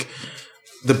I'm like,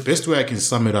 the best way I can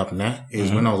sum it up now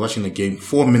is when I was watching the game,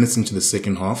 4 minutes into the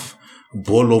second half,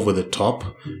 ball over the top,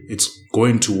 it's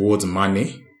going towards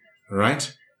Mane,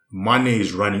 right? Mane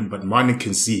is running, but Mane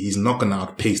can see he's not going to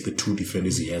outpace the two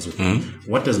defenders he has with him.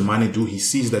 What does Mane do? He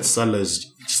sees that Salah is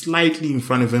slightly in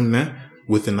front of him now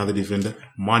with another defender.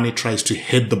 Mane tries to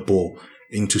head the ball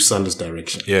into Salah's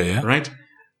direction. Right?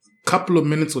 Couple of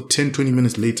minutes or 10, 20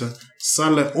 minutes later,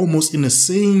 Salah almost in the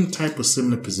same type of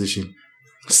similar position.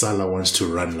 Salah wants to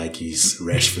run like he's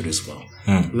Rashford as well.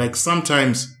 Like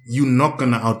sometimes you're not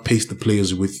going to outpace the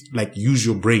players with like use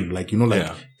your brain. Like, you know,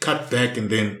 like cut back and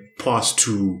then pass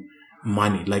to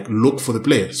Mane. Like look for the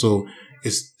player. So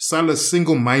it's Salah's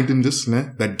single-mindedness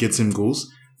that gets him goals,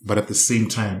 but at the same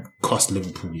time cost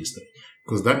Liverpool yesterday.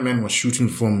 Because that man was shooting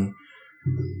from...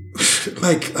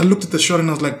 like, I looked at the shot and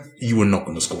I was like, you were not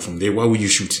going to score from there. Why were you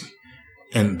shooting?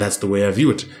 And that's the way I view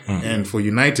it. And for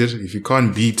United, if you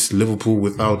can't beat Liverpool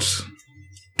without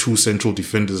two central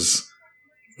defenders,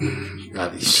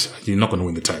 you're not going to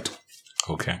win the title.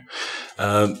 Okay.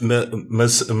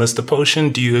 Mr. Potion,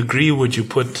 do you agree? Would you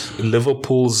put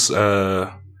Liverpool's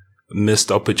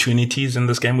missed opportunities in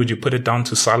this game? Would you put it down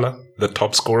to Salah, the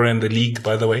top scorer in the league,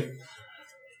 by the way?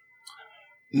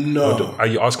 No. Are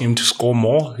you asking him to score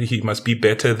more? He must be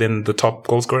better than the top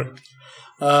goal scorer?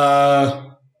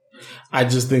 I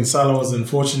just think Salah was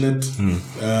unfortunate.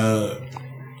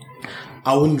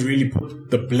 I wouldn't really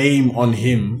put the blame on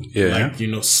him, like, you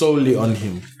know, solely on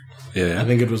him. I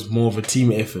think it was more of a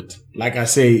team effort. Like I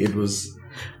say, it was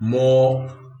more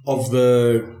of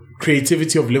the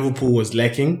creativity of Liverpool was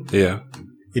lacking.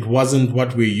 It wasn't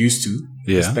what we're used to,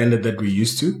 the standard that we're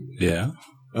used to.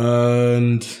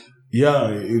 And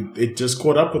it just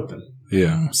caught up with them.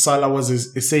 Salah was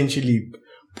essentially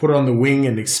put on the wing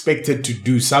and expected to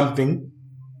do something.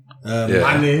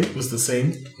 Mane was the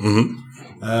same.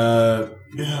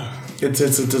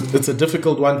 It's a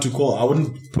difficult one to call. I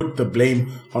wouldn't put the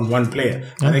blame on one player.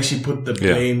 I'd actually put the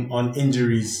blame on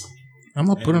injuries. I'm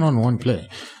not putting on one player.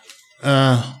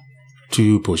 To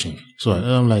you, pushing. So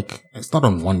I'm like, it's not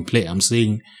on one player. I'm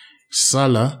saying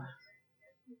Salah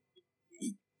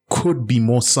could be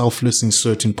more selfless in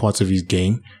certain parts of his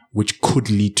game, which could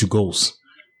lead to goals.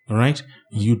 All right?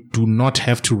 You do not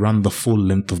have to run the full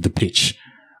length of the pitch.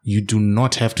 You do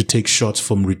not have to take shots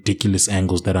from ridiculous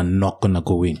angles that are not going to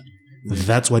go in.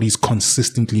 That's what he's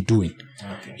consistently doing.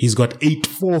 He's got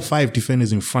 4 or 5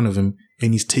 defenders in front of him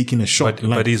and he's taking a shot.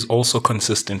 But he's also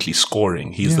consistently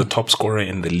scoring. He's the top scorer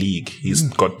in the league. He's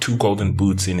got 2 golden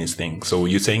boots in his thing. So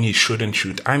you're saying he shouldn't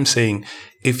shoot. I'm saying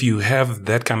if you have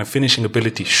that kind of finishing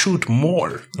ability, shoot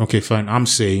more. Okay, fine. I'm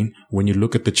saying when you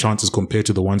look at the chances compared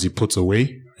to the ones he puts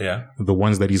away, the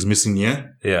ones that he's missing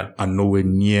here are nowhere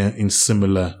near in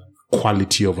similar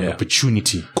quality of an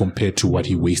opportunity compared to what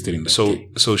he wasted in the game.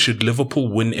 So should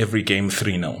Liverpool win every game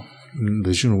 3-0?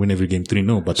 They shouldn't win every game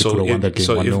 3-0, but they could have won that game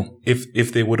 1-0.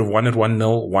 If they would have won it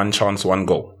 1-0, 1 chance, 1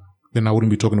 goal. Then I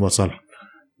wouldn't be talking about Salah.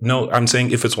 No, I'm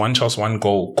saying if it's 1 chance, 1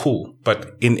 goal, cool.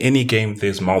 But in any game,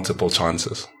 there's multiple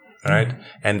chances, right?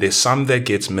 And there's some that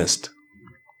gets missed.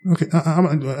 Okay, what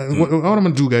I'm going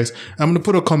to do, guys, I'm going to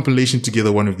put a compilation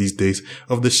together one of these days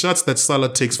of the shots that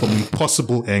Salah takes from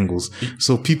impossible angles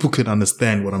so people can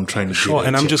understand what I'm trying to do. Sure,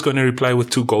 and I'm just going to reply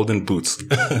with 2 golden boots.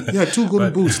 2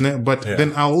 golden boots, but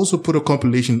then I'll also put a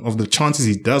compilation of the chances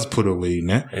he does put away,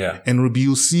 and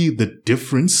you'll see the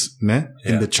difference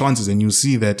in the chances, and you'll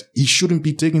see that he shouldn't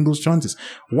be taking those chances.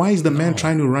 Why is the man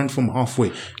trying to run from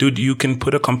halfway? Dude, you can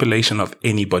put a compilation of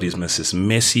anybody's misses.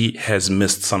 Messi has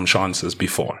missed some chances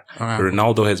before.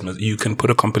 Ronaldo has missed. You can put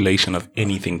a compilation of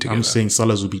anything together. I'm saying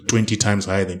Salah's will be 20 times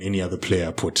higher than any other player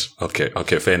I put. Okay,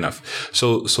 fair enough.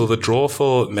 So the draw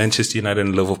for Manchester United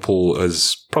and Liverpool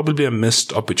is probably a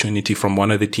missed opportunity from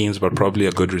one of the teams, but probably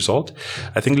a good result.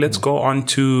 I think let's go on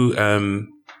to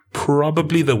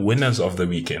probably the winners of the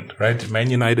weekend, right? Man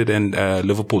United and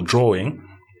Liverpool drawing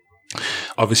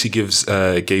obviously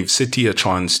gave City a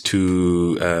chance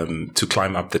to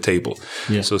climb up the table.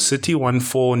 So City won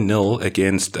 4-0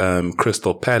 against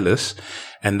Crystal Palace,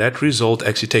 and that result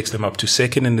actually takes them up to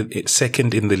second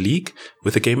in the league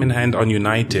with a game in hand on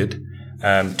United.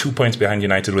 2 points behind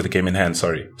United with a game in hand.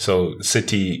 Sorry, so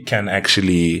City can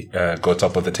actually go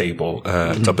top of the table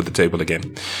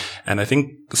again, and I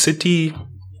think City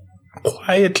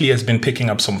quietly has been picking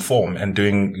up some form and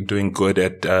doing good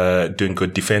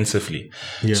defensively.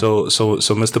 Yeah. So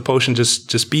Mr. Potion, just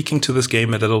speaking to this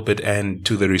game a little bit and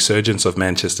to the resurgence of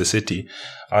Manchester City,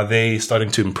 are they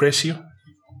starting to impress you?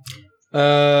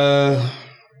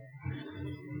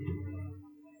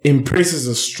 Impress is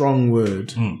a strong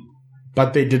word,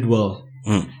 but they did well.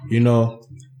 You know,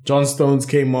 John Stones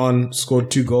came on,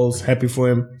 scored 2 goals. Happy for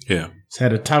him. Yeah, he's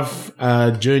had a tough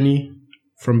journey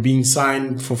from being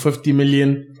signed for 50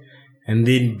 million and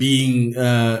then being,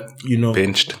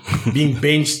 benched, being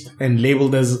benched and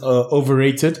labeled as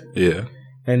overrated. Yeah,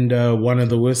 and one of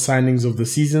the worst signings of the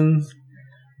season.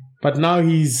 But now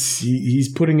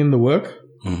he's putting in the work.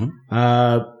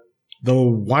 The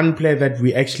one player that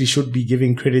we actually should be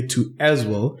giving credit to as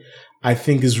well, I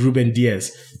think, is Ruben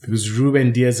Diaz, because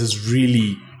Ruben Diaz is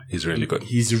he's really good.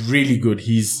 He's really good.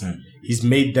 He's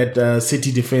made that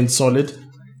City defense solid.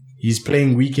 He's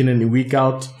playing week in and week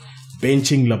out,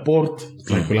 benching Laporte.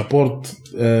 Like Laporte,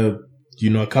 a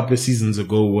couple of seasons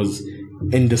ago was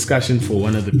in discussion for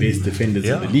one of the best defenders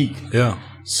in the league. Yeah.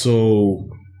 So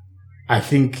I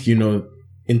think,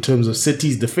 in terms of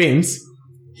City's defense,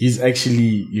 he's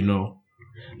actually,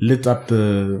 lit up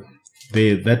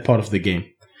that part of the game.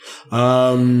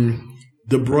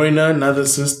 De Bruyne, another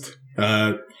assist.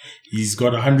 He's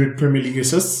got 100 Premier League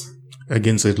assists.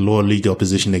 Against a lower league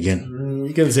opposition again.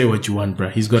 You can say what you want, bro.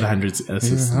 He's got 100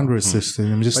 assists. 100 assists.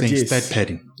 I'm just saying stat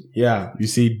padding. Yeah, you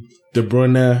see, De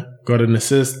Bruyne got an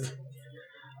assist.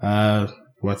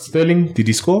 Sterling? Did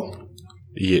he score?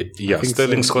 Yeah.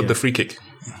 Sterling scored the free kick.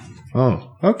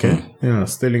 Oh, okay. Yeah,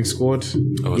 Sterling scored.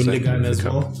 Gundogan as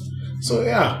well. So,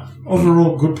 yeah,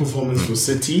 overall good performance for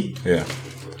City. Yeah.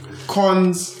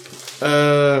 Cons,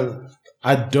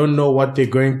 I don't know what they're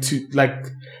going to...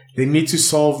 They need to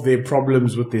solve their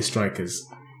problems with their strikers.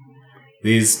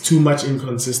 There's too much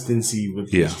inconsistency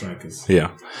with their strikers.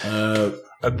 Yeah.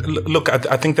 Look,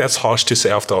 I think that's harsh to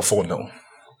say after a 4-0.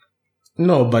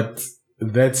 No, but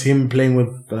that's him playing with...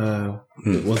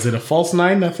 Was it a false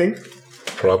 9, I think?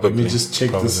 Probably. Let me just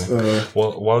check this.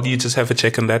 Well, while you just have a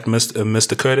check on that,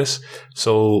 Mr. Curtis.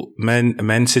 So,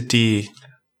 Man City...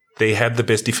 They had the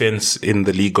best defense in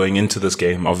the league going into this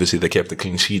game. Obviously, they kept the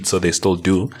clean sheet, so they still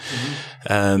do.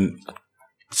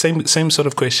 Same sort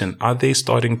of question. Are they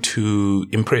starting to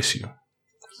impress you?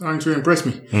 Starting to impress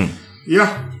me?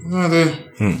 Yeah.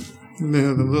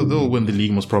 They'll win the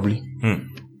league most probably.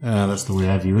 That's the way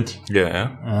I view it.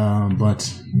 Yeah.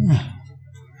 But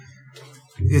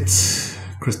it's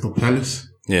Crystal Palace.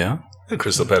 Yeah.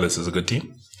 Crystal Palace is a good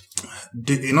team.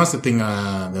 That's the thing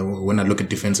when I look at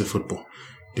defensive football.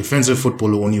 Defensive football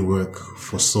will only work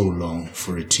for so long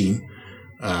for a team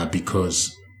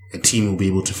because a team will be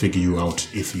able to figure you out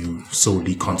if you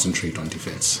solely concentrate on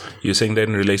defense. You're saying that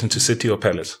in relation to City or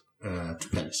Palace? To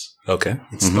Palace. Okay.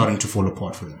 It's starting to fall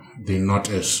apart for them. They're not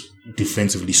as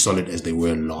defensively solid as they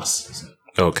were last season.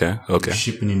 Okay. They're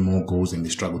shipping in more goals and they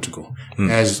struggle to go.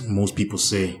 As most people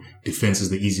say, defense is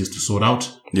the easiest to sort out.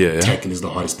 Yeah. Tackle is the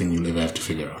hardest thing you'll ever have to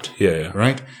figure out. Yeah.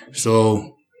 Right?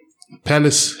 So...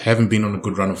 Palace haven't been on a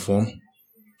good run of form.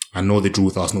 I know they drew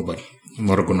with Arsenal, but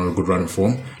not on a good run of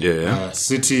form. Yeah.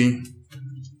 City,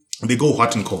 they go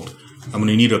hot and cold. I'm going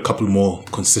to need a couple more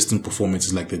consistent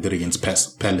performances like they did against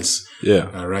Palace.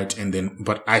 Yeah. Right. And then,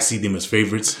 but I see them as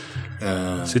favorites.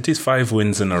 City's 5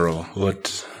 wins in a row.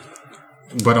 What?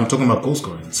 But I'm talking about goal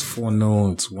scoring. It's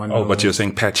 4-0. It's 1-0. Oh, but you're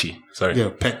saying patchy. Sorry.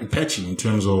 Yeah, patchy in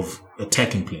terms of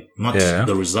attacking play, not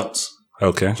the results.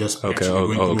 Okay. Just okay.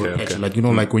 Patchy. Like,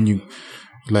 like when you,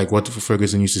 like what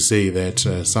Ferguson used to say that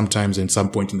sometimes in some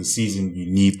point in the season, you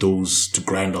need those to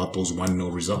grind out those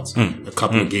 1-0 results. A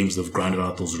couple of games they've grinded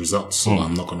out those results. So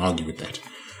I'm not going to argue with that.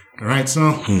 All right.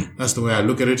 So that's the way I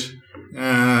look at it.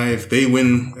 If they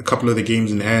win a couple of the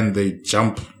games in hand, they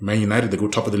jump Man United, they go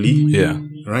top of the league. Yeah.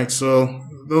 All right. So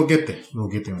they'll get there. They'll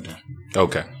get there on time.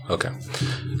 Okay.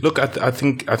 Look, I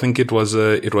think it was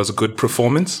a good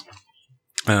performance.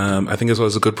 I think it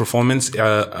was a good performance.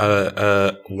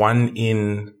 One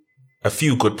in a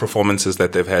few good performances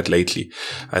that they've had lately.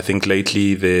 I think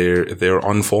lately they're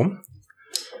on form.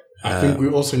 I think we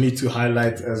also need to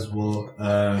highlight as well,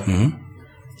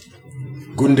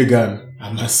 Gundogan,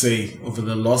 I must say, over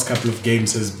the last couple of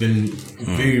games has been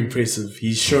very impressive.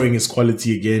 He's showing his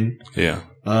quality again. Yeah.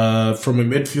 From a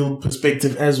midfield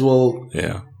perspective as well.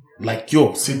 Yeah.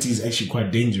 City is actually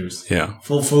quite dangerous. Yeah.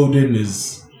 Phil Foden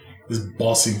is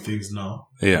bossing things now.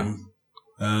 Yeah.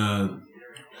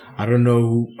 I don't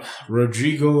know.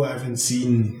 Rodrigo, I haven't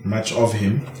seen much of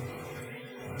him.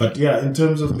 But yeah, in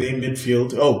terms of their midfield,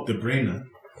 De Bruyne,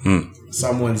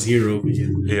 someone's hero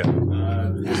again. Yeah.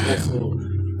 Is also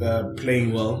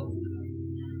playing well.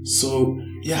 So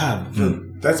yeah,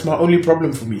 that's my only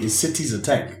problem for me is City's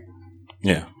attack.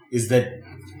 Yeah. Is that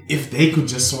if they could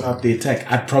just sort out the attack,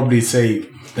 I'd probably say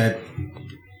that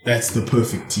that's the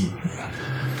perfect team.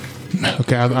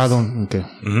 Okay, I don't. Okay.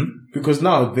 Because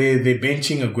now they're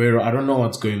benching Aguero. I don't know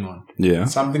what's going on. Yeah.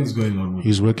 Something's going on with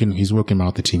him. He's working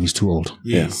out the team. He's too old.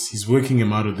 Yes, he's working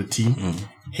him out of the team.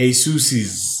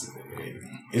 Jesus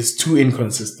is too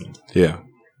inconsistent. Yeah.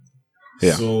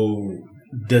 Yeah. So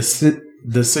does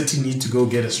City need to go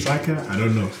get a striker? I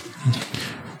don't know.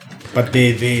 But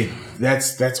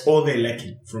that's all they're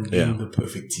lacking from being the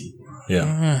perfect team.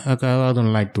 Yeah. Okay, I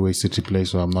don't like the way City play,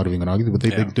 so I'm not even gonna argue. But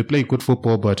they play good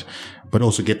football, but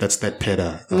also get that stat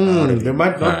pattern. They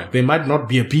might not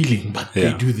be appealing, but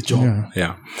they do the job.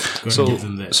 Yeah. So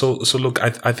look,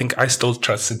 I think I still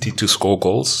trust City to score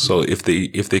goals. So if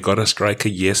they got a striker,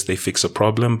 yes, they fix a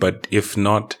problem. But if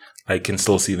not, I can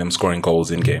still see them scoring goals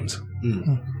in games.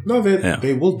 No,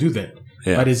 they will do that.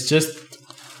 Yeah. But it's just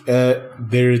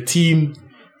they're a team.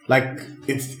 Like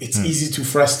it's easy to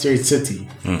frustrate City.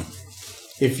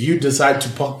 If you decide to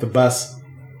park the bus,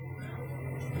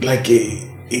 like it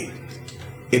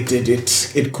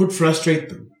could frustrate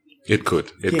them. It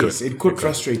could. It could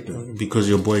frustrate them. Because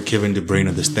your boy Kevin De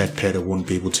Bruyne, the stat pattern, won't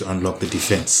be able to unlock the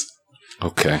defense.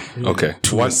 Okay.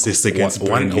 Two assists against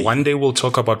Burnley. One day we'll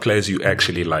talk about players you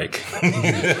actually like.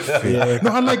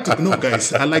 No, I like De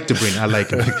Bruyne. I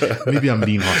like him. Maybe I'm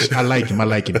being harsh. I like him.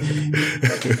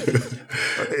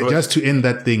 Just to end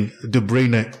that thing, De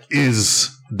Bruyne is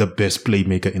the best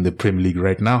playmaker in the Premier League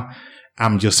right now.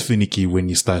 I'm just finicky when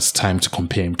it starts time to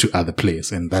compare him to other players,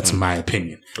 and that's my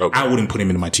opinion. Okay. I wouldn't put him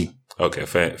in my team. Okay,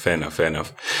 fair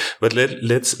enough. But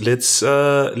let's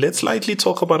lightly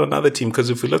talk about another team, because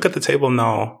if we look at the table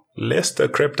now, Leicester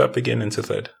crept up again into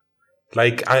third.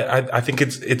 Like I think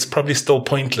it's probably still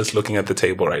pointless looking at the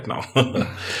table right now.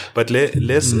 But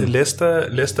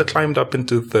Leicester climbed up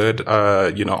into third.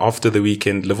 After the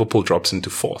weekend, Liverpool drops into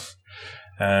fourth.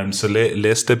 So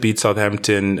Leicester beat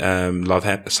Southampton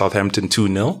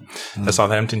 2-0. A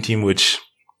Southampton team which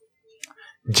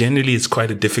generally is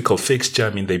quite a difficult fixture.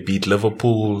 I mean, they beat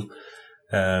Liverpool,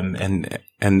 and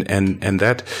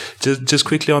that. Just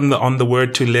quickly on the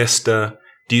word to Leicester.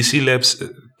 Do you see Lebs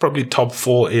probably top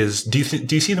four is? Do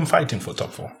you see them fighting for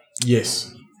top four?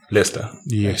 Yes, Leicester.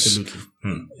 Yes, absolutely.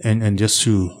 And just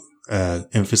to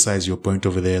emphasize your point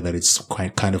over there that it's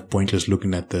quite kind of pointless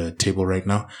looking at the table right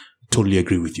now. Totally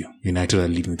agree with you. United are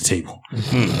leading the table.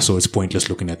 So it's pointless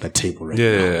looking at that table right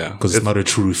now. Because it's not a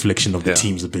true reflection of the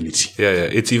team's ability. Yeah.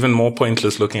 It's even more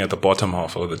pointless looking at the bottom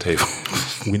half of the table.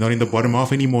 We're not in the bottom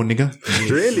half anymore, nigga.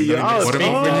 Really?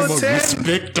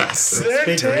 Respect us.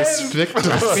 Respect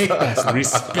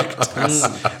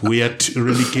us. We are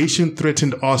relegation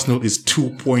threatened. Arsenal is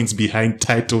 2 points behind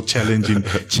title challenging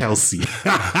Chelsea.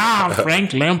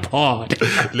 Frank Lampard.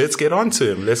 Let's get on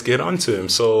to him.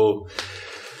 So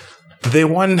they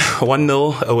won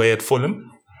 1-0 away at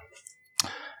Fulham.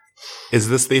 Is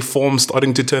this their form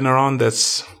starting to turn around?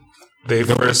 That's their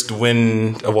first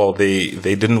win. Well, they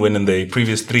didn't win in the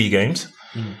previous 3 games.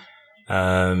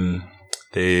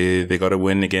 They got a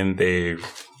win again. They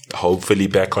hopefully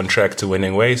back on track to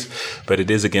winning ways, but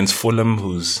it is against Fulham,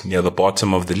 who's near the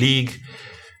bottom of the league.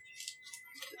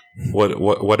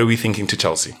 What are we thinking to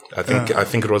Chelsea? I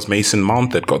think it was Mason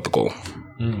Mount that got the goal.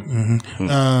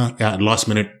 Last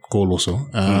minute goal also.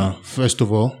 First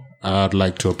of all, I'd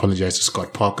like to apologize to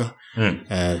Scott Parker.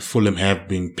 Fulham have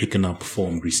been picking up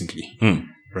form recently.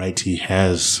 Right? He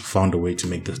has found a way to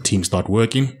make the team start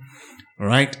working. All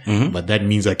right? But that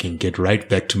means I can get right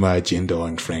back to my agenda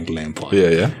on Frank Lampard.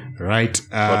 Yeah. Right?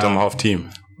 Bottom half team.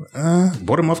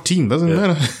 Bottom half team doesn't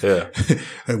matter. Yeah.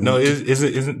 No,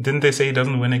 didn't they say he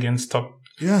doesn't win against top?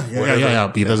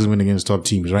 Yeah. He doesn't win against top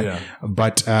teams, right? Yeah.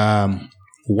 But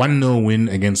 1-0 win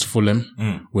against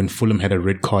Fulham when Fulham had a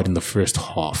red card in the first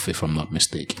half, if I'm not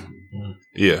mistaken.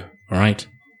 Yeah. All right.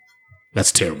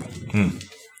 That's terrible.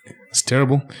 It's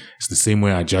terrible. It's the same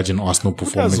way I judge an Arsenal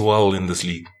performance. Who does well in this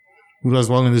league? Who does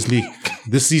well in this league?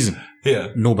 This season? Yeah.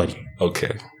 Nobody.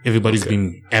 Okay. Everybody's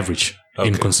been average,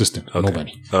 inconsistent. Okay.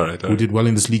 Nobody. All right. Who did well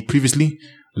in this league previously?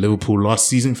 Liverpool last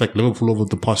season. In fact, Liverpool over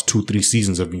the past 2-3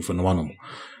 seasons have been phenomenal.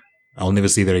 I'll never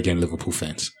say that again, Liverpool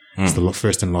fans. It's the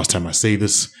first and last time I say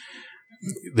this.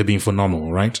 They've been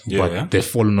phenomenal, right? But they've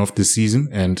fallen off this season,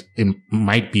 and it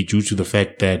might be due to the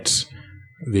fact that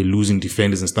they're losing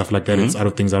defenders and stuff like that. It's out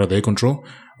of their control.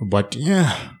 But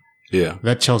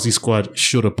that Chelsea squad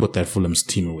should have put that Fulham's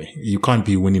team away. You can't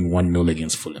be winning 1-0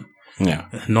 against Fulham. Yeah.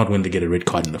 Not when they get a red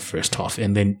card in the first half.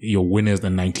 And then your winner is the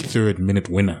 93rd minute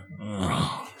winner.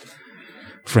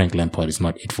 Frank Lampard is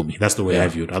not it for me. That's the way I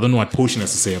view it. I don't know what Potion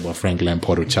has to say about Frank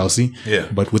Lampard or Chelsea. Yeah.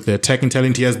 But with the attacking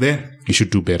talent he has there, he should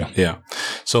do better. Yeah.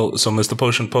 So Mr.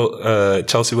 Potion,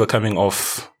 Chelsea were coming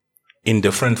off in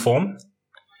different form.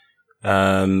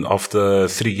 After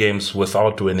 3 games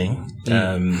without winning.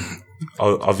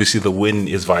 Obviously the win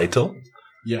is vital.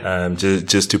 Yeah.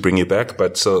 Just to bring you back,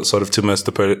 but so sort of to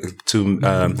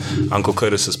Uncle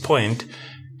Curtis's point,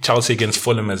 Chelsea against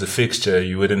Fulham as a fixture,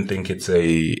 you wouldn't think it's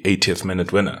a 80th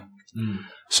minute winner.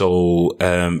 So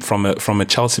from a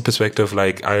Chelsea perspective,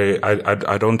 like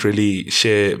I don't really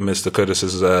share Mr.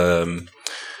 Curtis's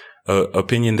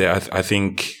opinion there. I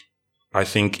think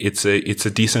it's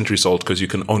a decent result because you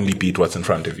can only beat what's in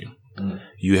front of you.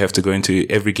 You have to go into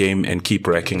every game and keep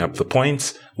racking up the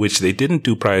points, which they didn't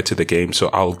do prior to the game. So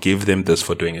I'll give them this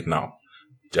for doing it now.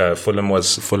 Fulham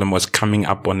was coming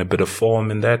up on a bit of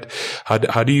form in that.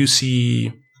 How do you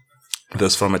see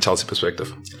this from a Chelsea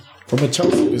perspective? From a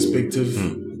Chelsea perspective,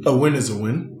 a win is a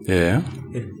win. Yeah.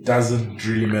 It doesn't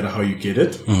really matter how you get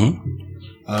it.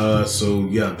 So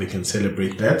yeah, they can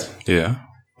celebrate that. Yeah.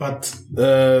 But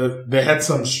they had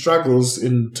some struggles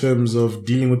in terms of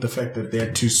dealing with the fact that they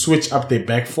had to switch up their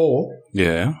back four.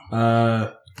 Yeah.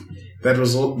 That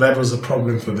was a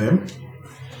problem for them.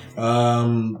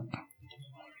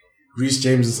 Reece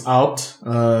James is out.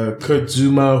 Kurt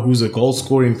Zuma, who's a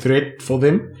goal-scoring threat for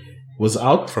them, was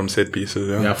out. From set pieces,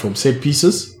 yeah. Yeah, from set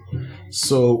pieces.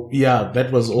 So, yeah,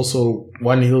 that was also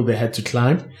one hill they had to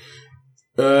climb.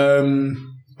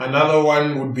 Another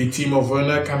one would be Timo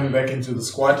Werner coming back into the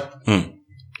squad.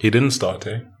 He didn't start,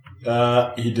 eh?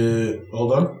 He did.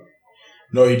 Hold on.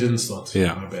 No, he didn't start.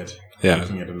 Yeah. My bad. Yeah.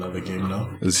 Looking at another game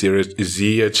now.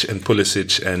 Ziyech and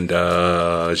Pulisic and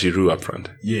Giroud up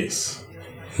front. Yes.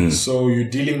 So you're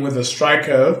dealing with a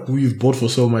striker who you've bought for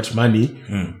so much money,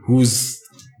 who's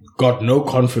got no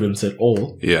confidence at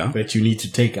all. Yeah. That you need to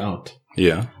take out.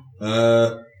 Yeah.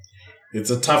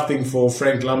 It's a tough thing for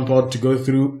Frank Lampard to go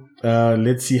through.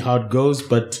 Let's see how it goes,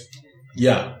 but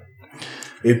yeah,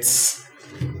 it's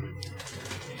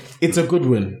a good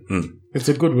win. It's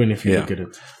a good win if you look at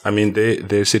it. I mean,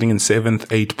 they're sitting in 7th,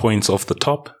 8 points off the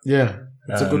top. Yeah,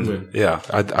 it's a good win. Yeah,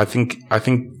 I think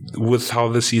with how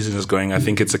the season is going, I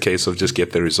think it's a case of just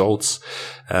get the results.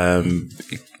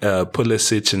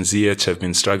 Pulisic and Ziyech have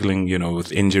been struggling,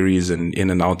 with injuries and in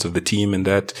and out of the team, and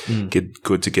that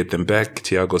good to get them back.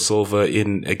 Thiago Silva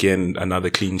in again, another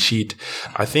clean sheet.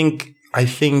 I think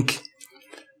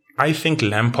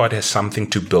Lampard has something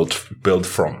to build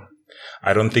from.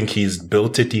 I don't think he's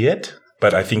built it yet,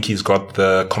 but I think he's got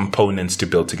the components to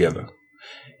build together.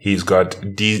 He's got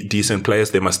decent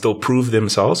players. They must still prove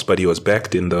themselves, but he was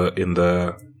backed in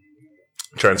the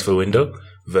transfer window.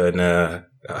 Werner,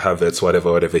 Havertz,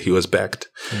 whatever, he was backed.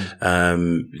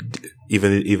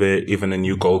 Even a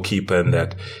new goalkeeper, and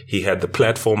that he had the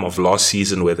platform of last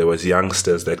season where there was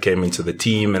youngsters that came into the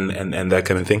team and that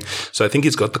kind of thing. So I think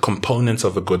he's got the components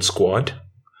of a good squad.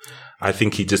 I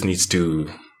think he just needs to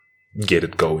get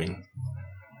it going.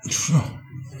 Sure.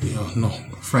 Yeah, no.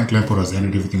 Frank Lampard has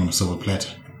handed everything on a silver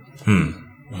platter.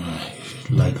 I'm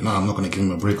not going to give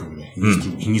him a break over there.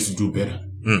 He needs to do better.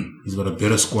 He's got a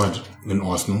better squad than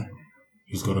Arsenal.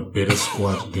 He's got a better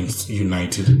squad than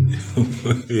United.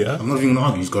 Yeah. I'm not even going to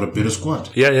argue. He's got a better squad.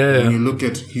 Yeah. When you look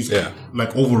at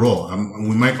overall,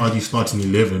 we might argue starting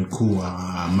 11. Cool.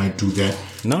 I might do that.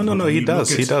 No. He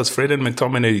does. Fred and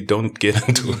McTominay don't get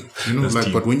into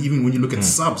it. But when you look at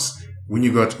subs, when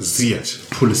you got Ziyech,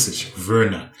 Pulisic,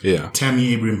 Werner,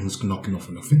 Tammy Abraham, who's knocking off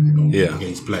on the field.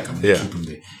 He's black. I'm going to keep him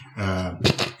there.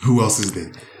 Who else is there?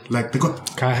 Like, they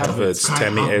got Kai Havertz,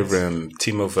 Tammy Abraham,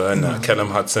 Timo Werner, Callum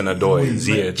Hudson-Odoi,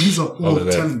 Ziyech. These are all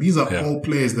talent. These are all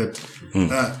players that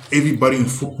everybody in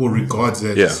football regards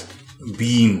as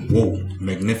being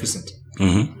magnificent.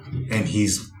 And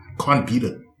he's can't beat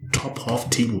a top half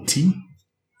table team.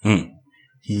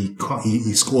 He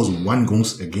scores 1 goal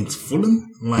against Fulham.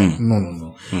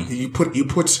 No. You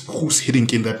put who's hitting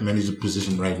in that manager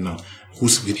position right now.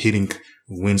 Who's hitting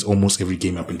wins almost every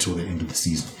game up until the end of the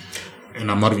season. And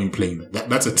I'm not even playing that.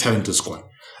 That's a talented squad.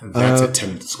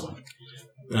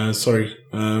 Sorry.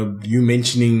 You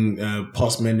mentioning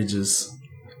past managers,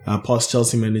 past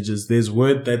Chelsea managers. There's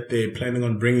word that they're planning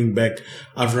on bringing back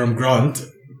Avram Grant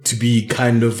to be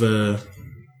kind of a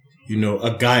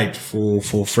guide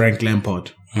for Frank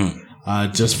Lampard.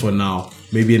 Just for now.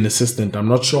 Maybe an assistant. I'm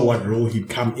not sure what role he'd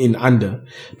come in under,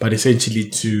 but essentially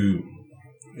to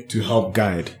help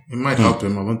guide. It might help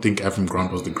him. I don't think Avram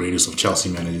Grant was the greatest of Chelsea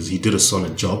managers. He did a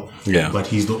solid job. Yeah. But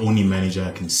he's the only manager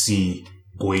I can see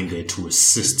going there to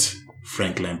assist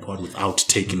Frank Lampard without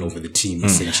taking over the team,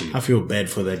 essentially. I feel bad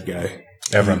for that guy.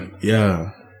 Everyone.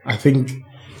 Yeah. I think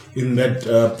in that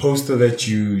poster that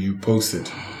you posted,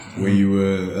 where you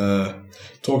were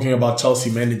talking about Chelsea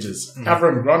managers,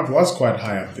 Avram Grant was quite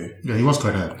high up there. Yeah, he was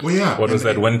quite high. Well, yeah. What was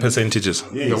that? Win percentages?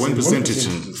 Yeah, The win percentage.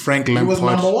 Frank He was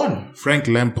Lampard. number one. Frank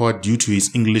Lampard, due to his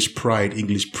English pride,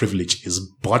 English privilege, is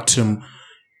bottom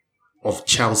of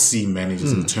Chelsea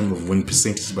managers in terms of win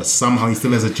percentages, but somehow he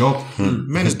still has a job.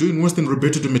 Man is doing worse than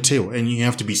Roberto Di Matteo, and you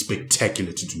have to be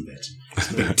spectacular to do that.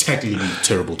 Spectacularly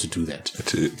terrible to do that.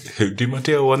 Di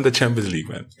Matteo won the Champions League,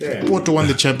 man. Porto won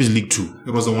the Champions League too.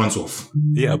 It was a once-off.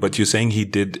 Yeah, but you're saying he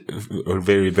did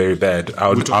very, very bad.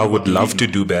 I would love to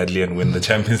do badly and win the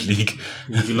Champions League.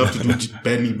 Would you love to do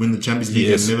badly, win the Champions League,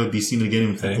 Yes. and never be seen again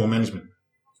in football management?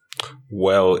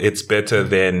 Well, it's better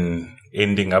than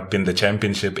ending up in the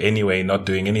championship anyway, not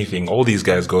doing anything. All these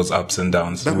guys goes ups and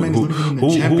downs. That man is not even in the Who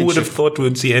would championship. have thought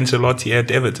we'd see Ancelotti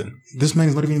at Everton? This man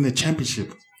is not even in the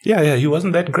championship. Yeah, he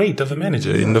wasn't that great of a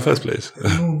manager in the first place.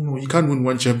 No, you can't win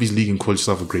one Champions League and call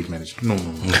yourself a great manager. No.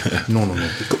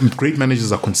 Great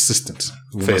managers are consistent.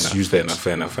 We must use that.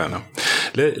 Fair enough.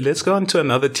 Let's go on to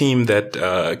another team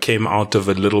that came out of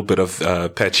a little bit of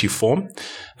patchy form.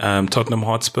 Tottenham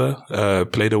Hotspur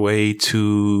played away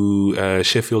to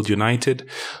Sheffield United,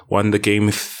 won the game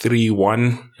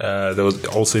 3-1. There was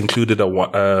also included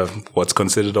what's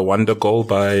considered a wonder goal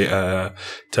by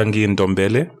Tanguy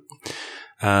Ndombele.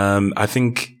 I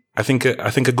think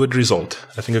a good result.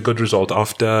 I think a good result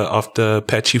after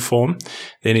patchy form.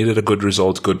 They needed a good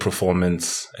result, good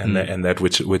performance, and that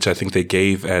which I think they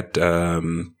gave at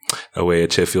away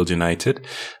at Sheffield United.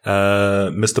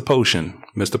 Mr.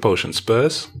 Potion,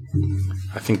 Spurs.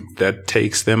 I think that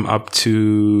takes them up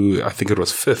to, I think it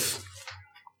was 5th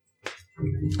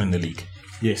in the league.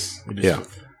 Yes, it is. Yeah,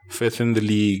 5th in the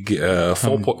league.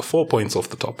 4 points off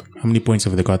the top. How many points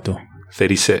have they got though?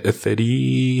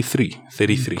 33.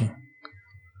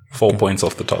 4 points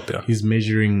off the top, yeah. He's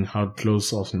measuring how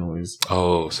close Arsenal is.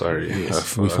 Oh, sorry. I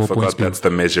We're 4 forgot points that's the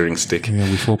measuring stick. Yeah,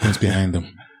 we're 4 points behind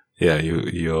them. Yeah,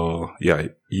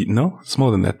 no, it's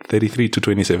more than that. 33 to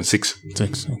 27, 6.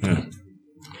 6. Okay.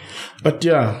 But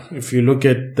yeah, if you look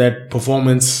at that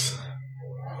performance,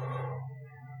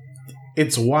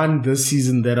 it's one this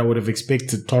season that I would have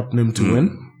expected Tottenham to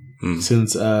win,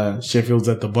 since Sheffield's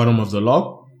at the bottom of the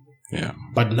log. Yeah.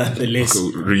 But nonetheless,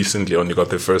 Who recently only got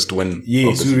their first win.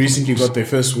 yes, who recently got their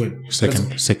first win.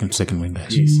 Second win,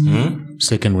 guys. Yes.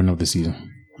 Second win of the season.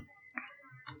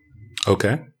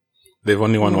 Okay. They've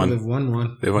only won one. They've won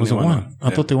one. They've Was only it won one?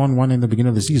 I thought they won one in the beginning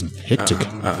of the season. Hectic.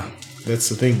 That's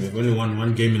the thing. They've only won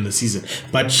one game in the season.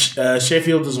 But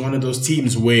Sheffield is one of those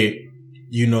teams where,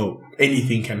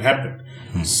 anything can happen.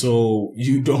 So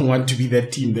you don't want to be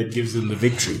that team that gives them the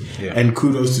victory. Yeah. And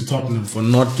kudos to Tottenham for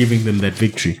not giving them that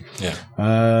victory. Yeah.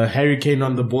 Harry Kane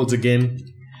on the boards again.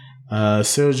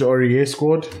 Serge Aurier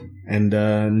scored. And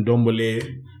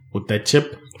Ndombele with that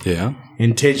chip. Yeah.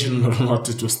 Intentional or not,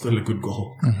 it was still a good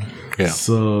goal. Yeah.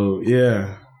 So,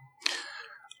 yeah.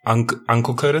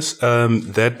 Uncle Curtis,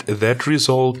 that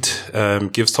result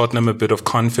gives Tottenham a bit of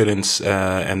confidence,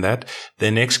 and that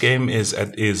their next game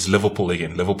is Liverpool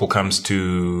again. Liverpool comes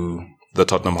to the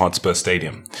Tottenham Hotspur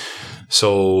Stadium.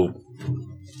 So,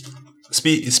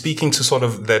 speaking to sort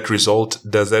of that result,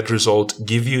 does that result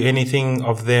give you anything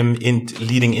of them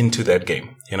leading into that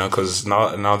game? Because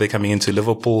now they're coming into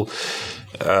Liverpool.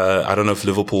 I don't know if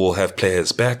Liverpool will have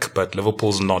players back, but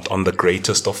Liverpool's not on the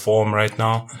greatest of form right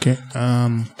now. Okay.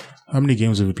 How many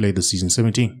games have we played this season?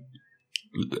 17?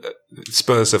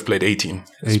 Spurs have played 18.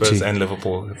 Spurs and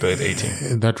Liverpool have played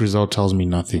 18. That result tells me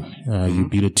nothing. You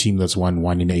beat a team that's won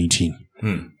 1 in 18.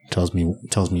 Tells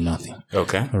me nothing.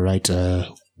 Okay. All right.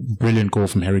 Brilliant goal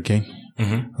from Harry Kane.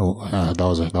 That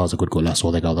was a good goal. I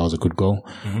saw that goal. That was a good goal.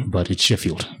 But it's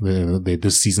Sheffield. They're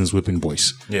this season's whipping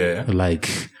boys. Yeah.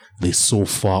 Like, they're so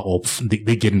far off.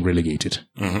 They're getting relegated.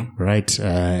 Right?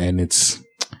 And it's,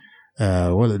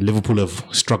 Liverpool have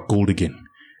struck gold again.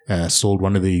 Sold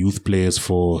one of their youth players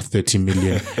for 30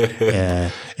 million.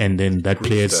 And then that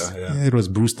it was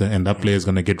Brewster, and that player is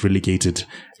going to get relegated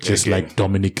just like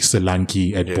Dominic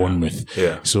Solanke at Bournemouth.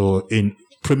 Yeah. So in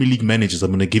Premier League managers, I'm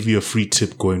going to give you a free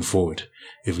tip going forward.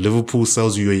 If Liverpool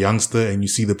sells you a youngster and you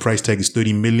see the price tag is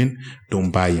 30 million,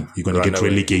 don't buy him. You're going to get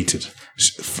relegated.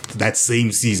 That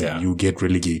same season, you get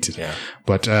relegated. Yeah.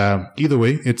 But either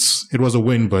way, it was a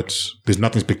win, but there's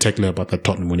nothing spectacular about that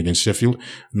Tottenham win against Sheffield.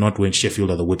 Not when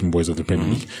Sheffield are the whipping boys of the Premier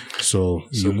League. So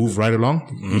you move right along.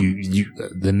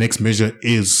 The next measure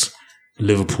is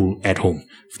Liverpool at home.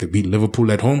 If they beat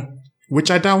Liverpool at home, which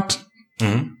I doubt,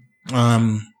 because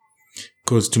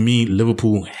because to me,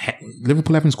 Liverpool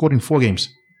haven't scored in 4 games.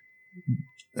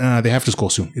 They have to score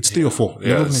soon. It's 3 or 4.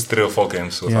 Yeah, it's 3 or 4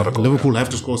 games without a goal. Liverpool have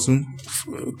to score soon.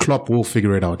 Klopp will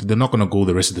figure it out. They're not going to go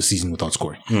the rest of the season without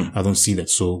scoring. I don't see that.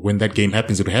 So when that game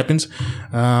happens, it happens.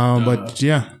 But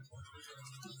yeah,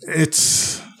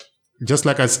 it's just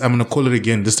like I'm going to call it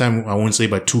again. This time I won't say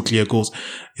by 2 clear goals.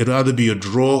 It'll either be a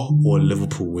draw or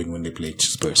Liverpool win when they play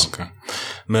Spurs. Okay.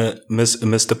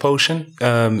 Mr. Potion,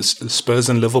 Spurs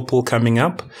and Liverpool coming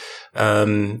up.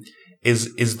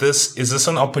 Is this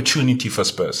an opportunity for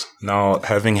Spurs now,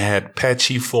 having had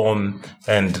patchy form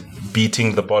and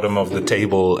beating the bottom of the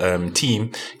table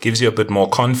team gives you a bit more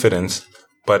confidence,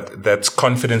 but that's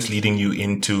confidence leading you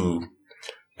into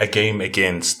a game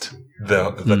against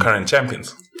the current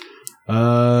champions?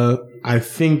 I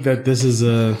think that this is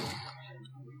a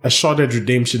shot at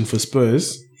redemption for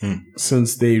Spurs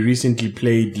since they recently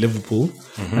played Liverpool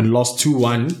and lost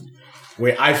 2-1,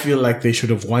 where I feel like they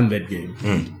should have won that game.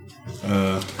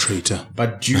 Traitor.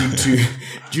 But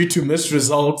due to missed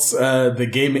results, the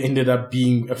game ended up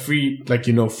being a free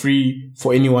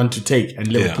for anyone to take, and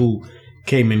Liverpool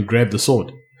came and grabbed the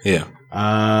sword. Yeah.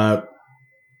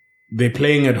 They're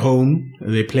playing at home.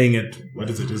 They're playing at, what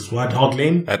is it? Is White Hart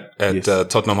Lane? At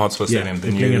Tottenham Hotspur Stadium.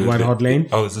 They're playing at White Hart Lane.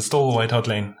 Oh, is it still White Hart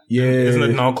Lane? Yeah. Isn't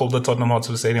it now called the Tottenham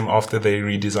Hotspur Stadium after they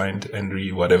redesigned and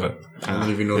whatever? I don't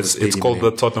even know it's called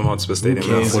the Tottenham Hotspur Stadium.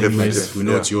 We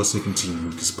know it's your second team,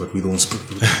 Lucas, but we don't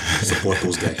support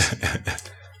those guys.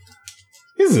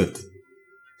 Is it?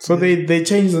 So they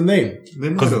changed the name?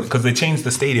 Because they changed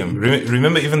the stadium.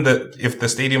 Remember, even if the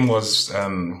stadium was...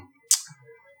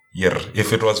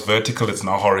 if it was vertical, it's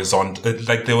now horizontal.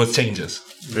 Like there was changes.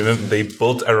 Remember, they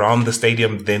built around the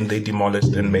stadium, then they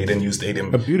demolished and made a new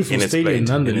stadium. A beautiful stadium,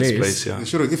 nonetheless. In its place, yeah. They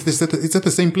should have, if it's at the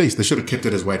same place, they should have kept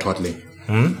it as White Hart Lane.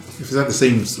 If it's at the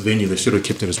same venue, they should have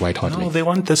kept it as White Hart Lane. No, they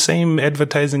want the same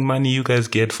advertising money you guys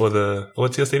get for the...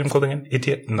 What's your stadium called again?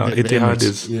 Etihad? No, Etihad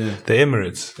is the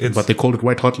Emirates. But they called it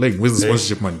White Hart Lane. Where's the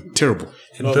sponsorship money? Terrible.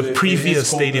 The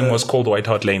previous stadium was called White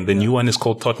Hart Lane. The new one is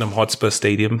called Tottenham Hotspur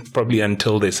Stadium, probably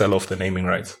until they sell off the naming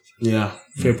rights. Yeah,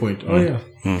 fair point. Oh, yeah.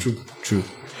 True.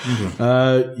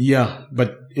 But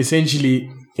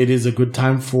essentially, it is a good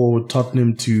time for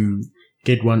Tottenham to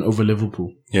get one over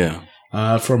Liverpool. Yeah.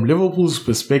 From Liverpool's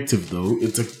perspective, though,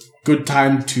 it's a good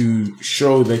time to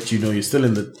show that, you're still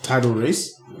in the title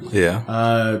race.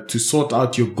 Yeah. To sort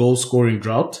out your goal-scoring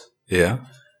drought. Yeah.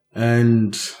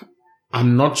 And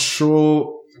I'm not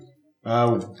sure...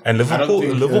 and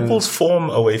Liverpool's form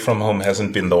away from home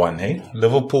hasn't been the one, hey?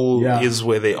 Liverpool is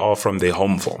where they are from their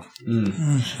home form.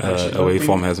 Away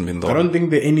form hasn't been the one. I don't think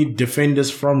there are any defenders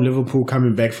from Liverpool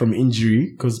coming back from injury,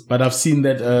 but I've seen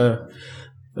that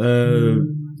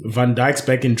Van Dijk's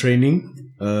back in training,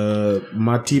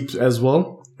 Matip as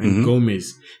well, and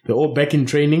Gomez. They're all back in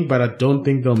training, but I don't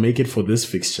think they'll make it for this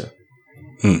fixture.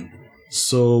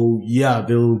 So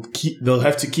they'll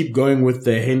have to keep going with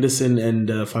the Henderson and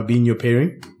Fabinho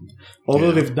pairing.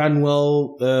 Although they've done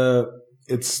well,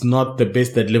 it's not the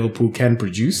best that Liverpool can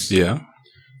produce. Yeah.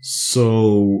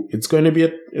 So it's going to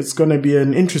be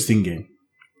an interesting game.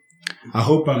 I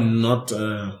hope I'm not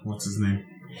what's his name?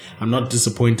 I'm not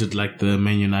disappointed like the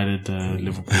Man United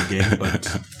Liverpool game, but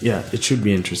yeah, it should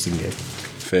be an interesting game.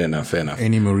 Fair enough.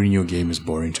 Any Mourinho game is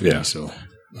boring to me, so.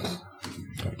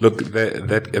 Look,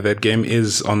 that game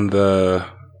is on the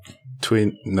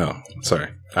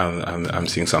I'm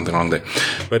seeing something wrong there.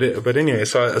 But anyway,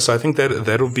 so I think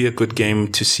that'll be a good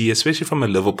game to see, especially from a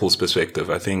Liverpool's perspective.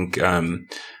 I think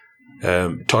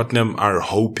Tottenham are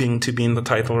hoping to be in the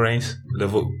title race.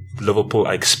 Liverpool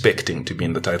are expecting to be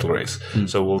in the title race.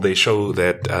 So will they show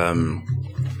that?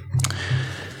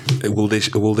 Will they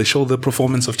show the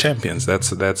performance of champions?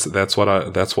 That's what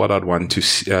I'd want to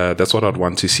see. That's what I'd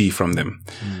want to see from them.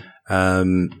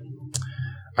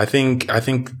 I think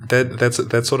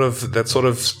that sort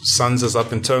of sums us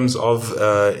up in terms of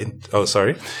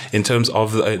in terms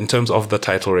of the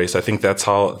title race. I think that's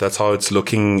how it's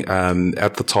looking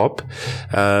at the top.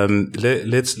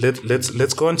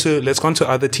 Let's go into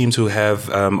other teams who have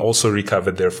also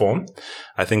recovered their form.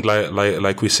 I think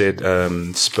like we said,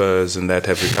 Spurs and that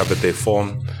have recovered their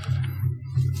form.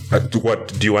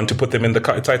 What do you want to put them in the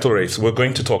title race? We're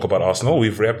going to talk about Arsenal.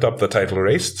 We've wrapped up the title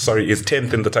race. Sorry, it's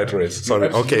 10th in the title race. Sorry.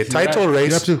 Okay, title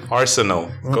race. Arsenal.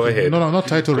 Okay. Go ahead. No, not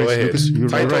title race. Lucas, you're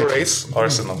title right. Race.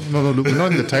 Arsenal. No, look, we're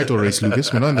not in the title race,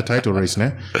 Lucas. We're not in the title race,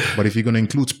 nah. But if you're going to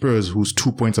include Spurs, who's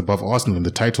 2 points above Arsenal in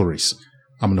the title race,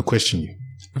 I'm going to question you.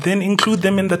 Then include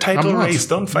them in the title race.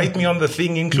 Don't fight me on the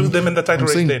thing. Include them in the title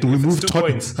race. Then.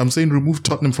 I'm saying remove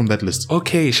Tottenham from that list.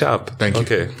 Okay, sharp. Thank you.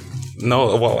 Okay.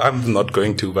 No, well, I'm not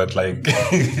going to, but like,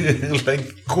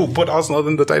 cool, put Arsenal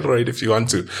in the title race if you want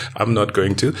to. I'm not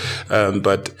going to.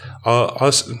 But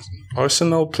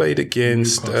Arsenal played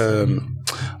against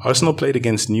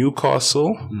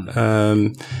Newcastle,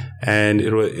 and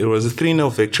it was a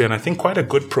 3-0 victory, and I think quite a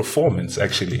good performance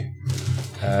actually.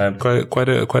 Quite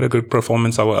a good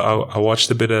performance. I watched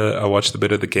a bit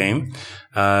of the game.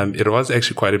 It was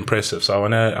actually quite impressive. So I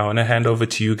wanna hand over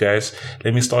to you guys.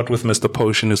 Let me start with Mr.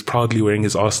 Potion, who's proudly wearing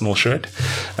his Arsenal shirt.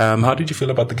 How did you feel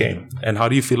about the game, and how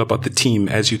do you feel about the team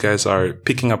as you guys are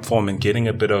picking up form and getting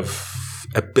a bit of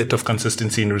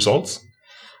consistency in results?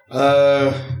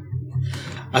 I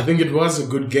think it was a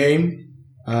good game.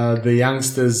 The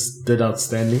youngsters did an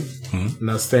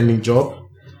outstanding job.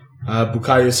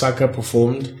 Bukayo Saka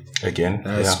performed again,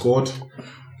 scored.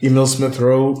 Emil Smith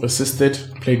Rowe assisted,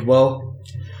 played well.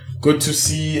 Good to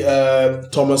see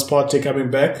Thomas Partey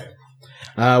coming back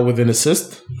with an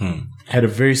assist. Had a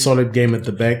very solid game at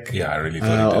the back. Yeah, I really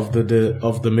thought of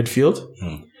the midfield.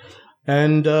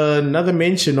 And another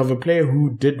mention of a player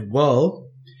who did well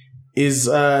is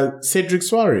Cedric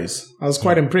Soares. I was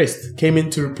quite impressed. Came in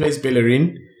to replace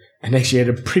Bellerin and actually had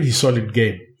a pretty solid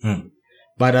game.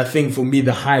 But I think for me,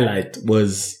 the highlight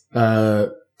was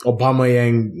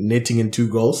Aubameyang netting in 2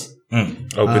 goals.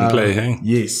 Open play, hey?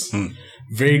 Yes.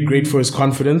 Very great for his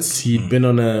confidence. He'd been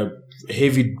on a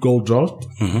heavy goal drought.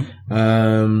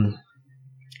 I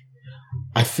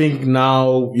think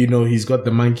now, he's got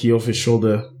the monkey off his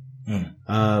shoulder.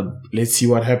 Let's see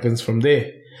what happens from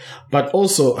there. But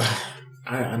also,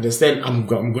 I understand I'm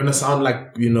going to sound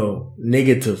like,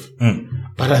 negative.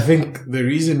 But I think the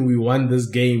reason we won these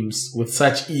games with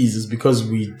such ease is because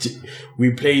we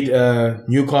played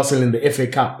Newcastle in the FA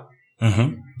Cup.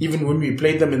 Even when we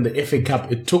played them in the FA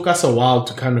Cup, it took us a while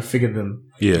to kind of figure them.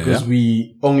 Because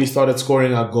we only started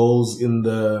scoring our goals in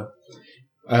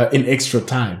extra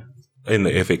time. In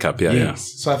the FA Cup, yeah.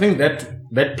 So I think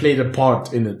that played a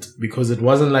part in it, because it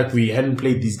wasn't like we hadn't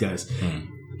played these guys.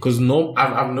 Because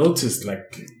I've noticed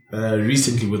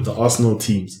recently with the Arsenal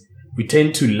teams, we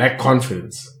tend to lack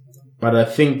confidence. But I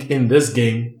think in this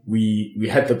game, we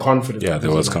had the confidence. Yeah,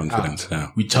 there was confidence.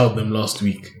 We chowed them last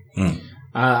week.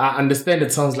 I understand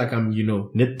it sounds like I'm,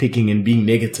 nitpicking and being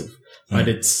negative. But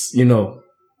it's,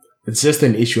 it's just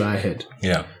an issue I had.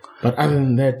 Yeah. But other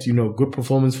than that, good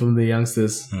performance from the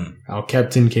youngsters. Our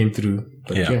captain came through.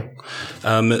 But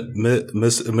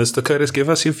Mr. Curtis, give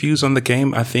us your views on the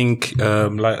game. I think,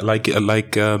 like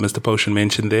Mr. Potion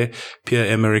mentioned there,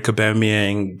 Pierre-Emerick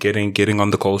Aubameyang getting on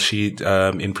the call sheet.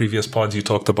 In previous pods, you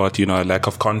talked about, a lack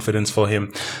of confidence for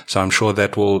him. So I'm sure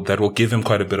that will give him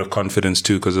quite a bit of confidence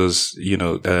too, because there's,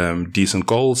 decent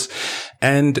goals.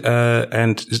 And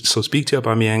so speak to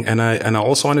Aubameyang. And I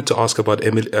also wanted to ask about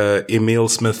Emil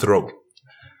Smith Rowe.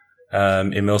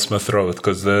 Emil Smith Rowe,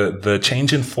 because the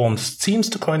change in form seems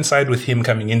to coincide with him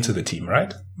coming into the team,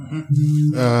 right?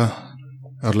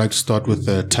 I'd like to start with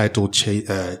the title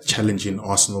challenging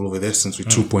Arsenal over there, since we're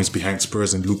 2 points behind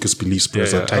Spurs, and Lucas believes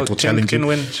Spurs are title challenging. Can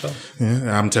win, sure.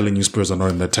 Yeah, I'm telling you, Spurs are not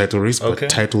in the title race, but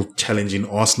title challenging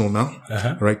Arsenal now.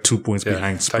 Right, 2 points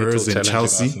behind Spurs and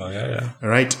Chelsea. Arsenal, All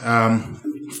right.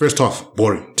 First half,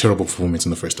 boring, terrible performance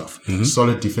in the first half.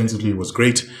 Solid defensively, it was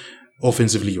great.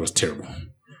 Offensively, it was terrible.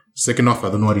 Second half, I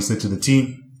don't know what he said to the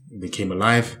team. They came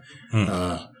alive.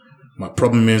 My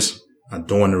problem is, I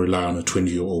don't want to rely on a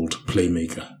 20-year-old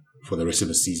playmaker for the rest of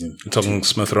the season. You're talking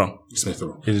Smith Rowe? Smith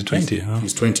Rowe. He's 20,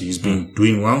 He's 20. He's been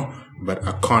doing well, but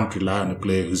I can't rely on a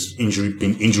player who's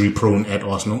been injury prone at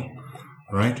Arsenal,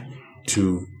 right?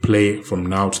 To play from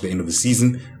now to the end of the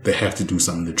season. They have to do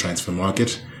something in the transfer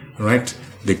market, right?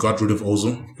 They got rid of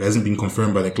Ozil. It hasn't been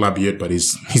confirmed by the club yet, but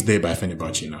he's there by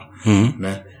Fenerbahce now.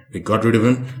 They got rid of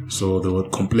him, so they were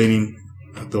complaining.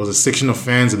 There was a section of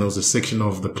fans and there was a section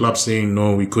of the club saying,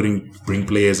 no, we couldn't bring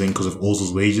players in because of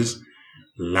Ozil's wages.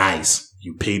 Lies.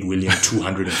 You paid William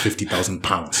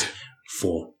 £250,000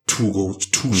 for 2 goals,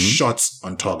 2 shots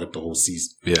on target the whole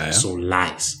season. So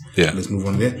lies. Let's move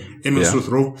on there. Emil Smith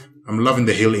Rowe. I'm loving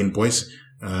the Hill in, boys.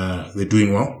 They're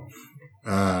doing well.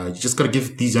 You just gotta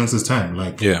give these youngsters time.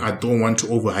 I don't want to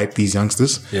overhype these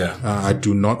youngsters. I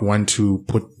do not want to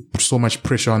put so much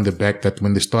pressure on the back that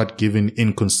when they start giving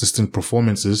inconsistent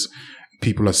performances,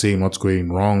 people are saying what's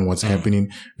going wrong, what's happening,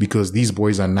 because these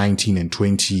boys are 19 and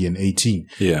 20 and 18.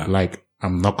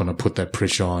 I'm not gonna put that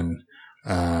pressure on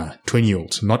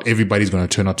 20-year-olds. Not everybody's going to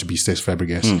turn out to be Cesc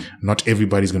Fabregas. Not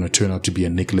everybody's going to turn out to be a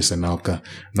Nicolas Anelka.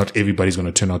 Not everybody's going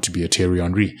to turn out to be a Thierry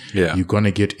Henry. You're going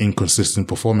to get inconsistent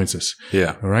performances.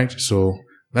 All right. So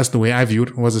that's the way I view it.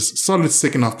 It was a solid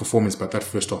second half performance, but that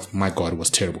first half, my God, it was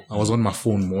terrible. I was on my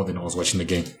phone more than I was watching the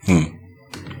game.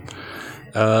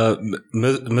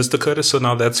 Mr. Curtis, so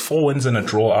now that's 4 wins and a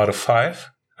draw out of 5.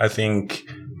 I think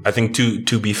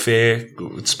to be fair,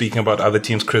 speaking about other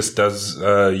teams, Chris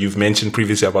you've mentioned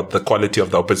previously about the quality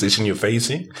of the opposition you're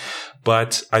facing,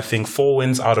 but I think 4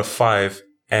 wins out of 5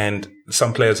 and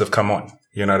some players have come on.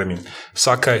 You know what I mean?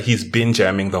 Saka, he's been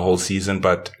jamming the whole season,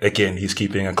 but again, he's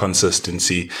keeping a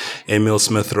consistency. Emil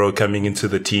Smith-Rowe coming into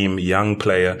the team, young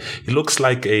player. He looks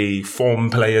like a form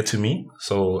player to me.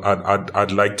 So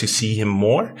I'd like to see him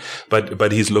more,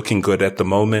 but he's looking good at the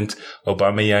moment.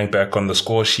 Aubameyang back on the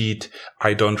score sheet.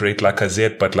 I don't rate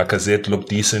Lacazette, but Lacazette looked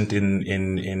decent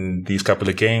in these couple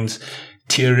of games.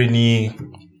 Tierney's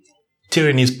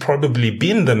probably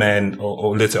been the man,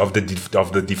 or let's say of the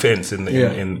defense in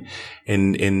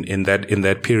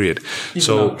that period. Even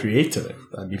so our creator,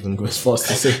 I'd even go as far as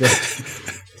to say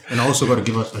that. And I also got to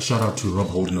give a shout out to Rob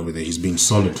Holding over there. He's been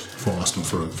solid for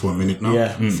Arsenal for a minute now.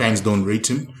 Yeah. Fans don't rate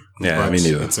him. Yeah, but me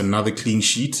neither. It's another clean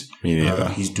sheet. Me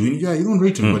neither. You don't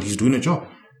rate him, but he's doing a job.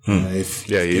 He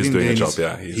is doing a job.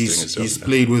 Yeah, he's doing his job. He's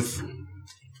played with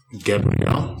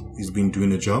Gabriel. He's been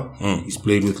doing a job. He's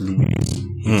played with Luis.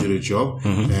 He did a job.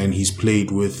 And he's played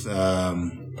with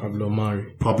Pablo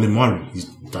Mari. He's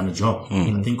done a job.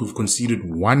 I think we've conceded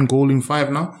 1 goal in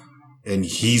 5 now. And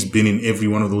he's been in every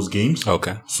one of those games.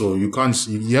 Okay. So you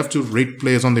have to rate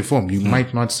players on their form. You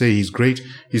might not say he's great.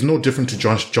 He's no different to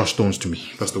Josh Stones to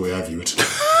me. That's the way I view it.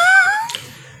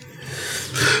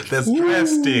 That's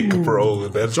drastic, bro.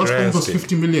 That's Josh Stones was drastic.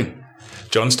 50 million.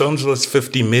 John Stones was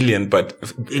 50 million, but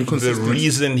the Inconsistent.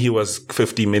 reason he was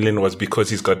 50 million was because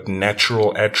he's got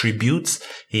natural attributes.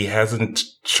 He hasn't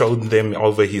shown them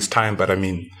over his time, but I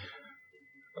mean,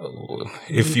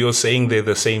 if you're saying they're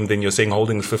the same, then you're saying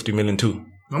Holding is 50 million too.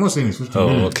 I'm not saying it's 50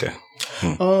 million. Oh, okay.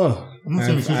 Oh, I'm not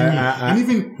saying it's 50 million. And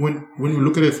even when we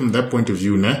look at it from that point of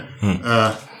view,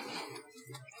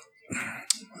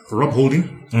 Rob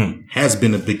Holding has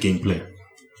been a big game player.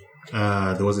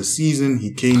 There was a season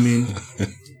he came in,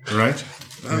 right?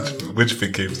 Which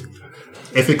big games?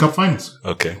 FA Cup finals.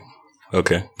 Okay.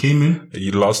 Came in.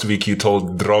 Last week you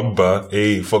told Drogba,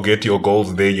 hey, forget your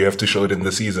goals there. You have to show it in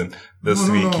the season. This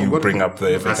week you bring up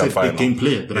the FA I Cup said final. big game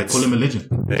player. Did I call him a legend?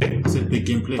 Hey. I said big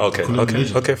game player. Okay. Call him a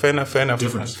legend. Okay. Fair enough.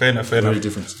 Difference. Fair enough. Very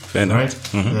different. Fair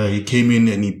enough. Right? He came in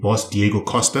and he bossed Diego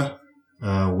Costa.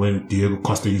 When Diego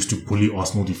Costa used to bully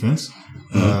Arsenal defense.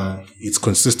 It's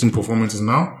consistent performances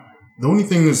now. The only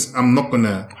thing is, I'm not going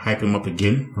to hype him up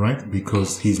again, right?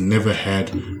 Because he's never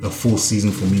had a full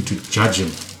season for me to judge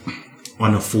him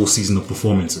on a full season of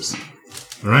performances,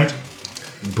 right?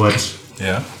 But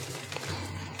Yeah.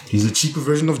 he's a cheaper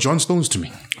version of John Stones to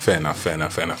me. Fair enough. But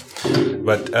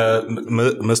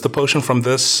Mr. Potion, from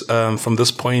this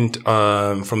point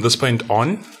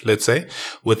on, let's say,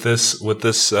 with this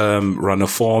run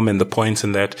of form and the points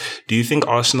and that, do you think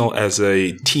Arsenal as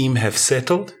a team have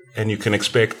settled, and you can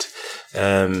expect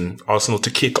Arsenal to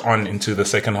kick on into the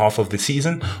second half of the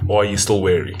season, or are you still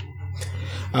wary?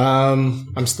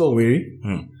 I'm still weary.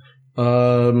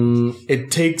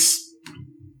 It takes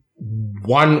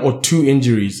 1 or 2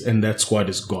 injuries and that squad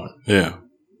is gone. Yeah.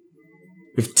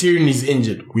 If Tierney's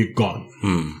injured, we're gone.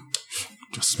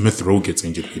 Just Smith-Rowe gets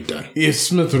injured, we're done. If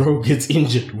Smith-Rowe gets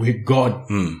injured, we're gone.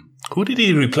 Who did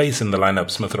he replace in the lineup,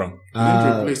 Smith-Rowe? He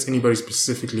didn't replace anybody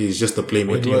specifically. It's just the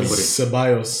playmaker. It was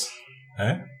Ceballos.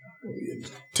 Eh?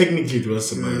 Technically, it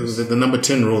was Ceballos. The number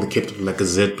 10 role, they kept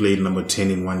Lacazette played number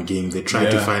 10 in one game. They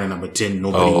tried to find a number 10.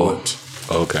 Nobody worked.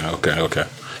 Okay.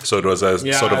 So it was a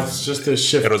sort of, it's just a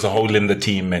shift. it was a hole in the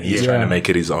team and he's trying to make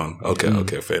it his own.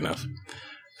 Okay. Fair enough.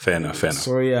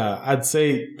 So yeah, I'd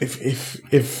say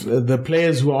if the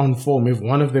players who are on form, if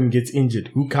one of them gets injured,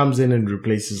 who comes in and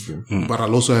replaces them? But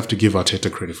I'll also have to give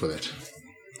Arteta credit for that.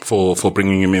 For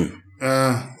bringing him in.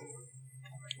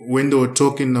 When they were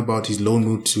talking about his loan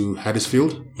move to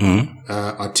Huddersfield,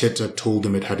 Arteta told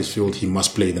them at Huddersfield he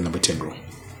must play the number 10 role.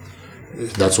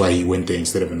 That's why he went there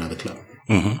instead of another club.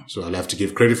 So I'll have to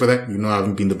give credit for that. I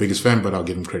haven't been the biggest fan, but I'll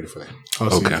give him credit for that.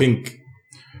 So you think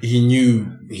he knew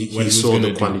he saw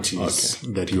the qualities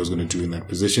that he was going to do in that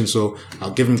position. So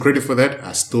I'll give him credit for that.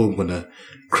 I'm still going to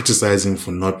criticize him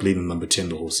for not playing number 10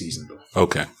 the whole season, though.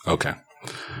 Okay.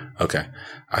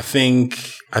 I think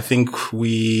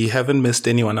we haven't missed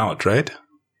anyone out, right?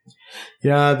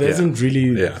 Yeah, there isn't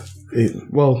really. Yeah.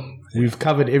 We've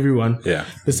covered everyone. Yeah.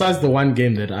 Besides the one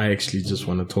game that I actually just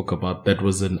want to talk about, that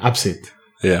was an upset.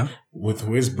 Yeah. With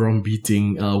West Brom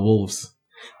beating Wolves.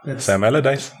 Sam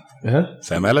Allardyce.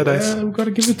 Sam Allardyce. Yeah, we got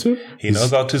to give it to him. He knows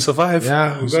how to survive.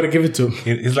 Yeah, we got to give it to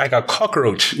him. He's like a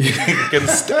cockroach. you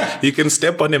can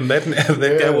step on him.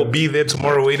 That guy will be there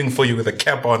tomorrow waiting for you with a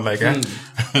cap on. Like,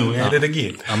 we had it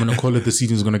again. I'm going to call it the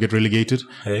season's going to get relegated.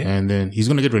 Hey? And then he's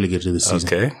going to get relegated this season.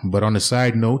 Okay. But on a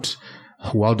side note,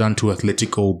 well done to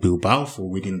Atletico Bilbao for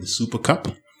winning the Super Cup.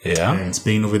 Yeah. And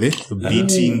Spain over there.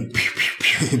 Beating.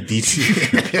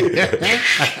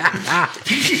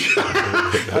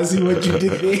 I see what you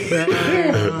did there.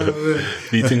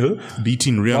 Beating who?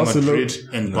 Beating Real Madrid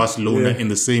and Barcelona in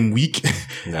the same week.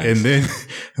 Nice. And then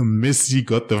Messi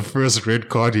got the first red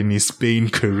card in his Spain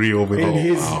career over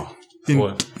there. Wow.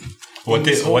 What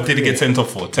did he get sent off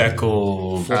for?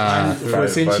 Tackle? For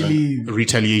essentially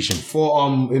retaliation.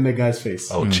 Forearm in the guy's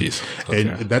face. Oh, jeez. Okay.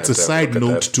 And that's a side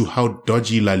note to how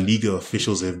dodgy La Liga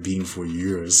officials have been for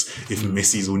years. If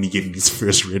Messi's only getting his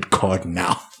first red card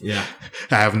now. Yeah.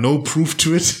 I have no proof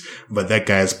to it, but that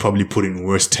guy has probably put in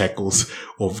worse tackles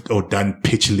or done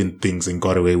petulant things and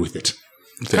got away with it.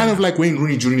 Kind of like Wayne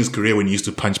Rooney Jr.'s career when he used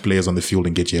to punch players on the field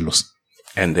and get yellows.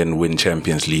 And then win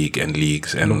Champions League and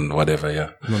leagues and whatever,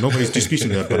 yeah. No, nobody's disputing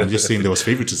that, but I'm just saying there was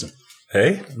favoritism.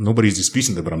 Hey? Nobody's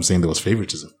disputing that, but I'm saying there was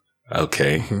favoritism.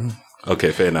 Okay.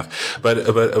 Okay, fair enough. But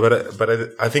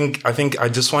I think I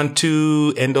just want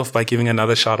to end off by giving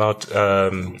another shout out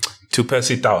to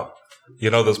Percy Tau. You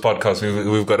know those podcasts.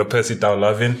 We've got a Percy Tau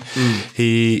love in.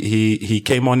 He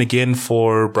came on again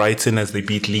for Brighton as they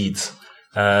beat Leeds.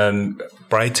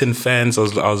 Brighton fans, I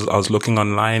was looking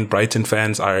online. Brighton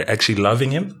fans are actually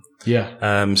loving him.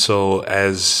 Yeah. So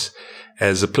as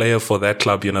a player for that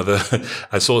club, you know,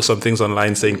 I saw some things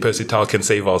online saying Percy Tau can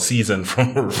save our season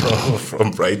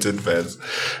from Brighton fans.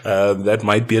 That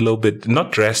might be a little bit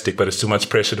not drastic, but it's too much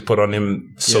pressure to put on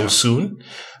him so soon.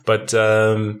 But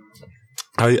how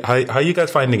are you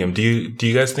guys finding him? Do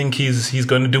you guys think he's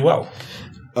going to do well?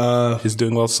 He's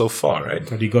doing well so far, right?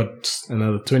 But he got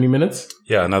another 20 minutes.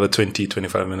 Yeah, another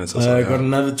 25 minutes or so. Got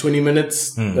another 20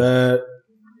 minutes.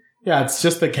 Yeah, it's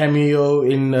just a cameo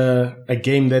in a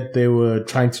game that they were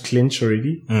trying to clinch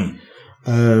already.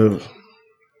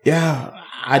 Yeah,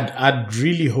 I'd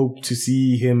really hope to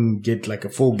see him get like a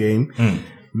full game,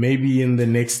 maybe in the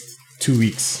next 2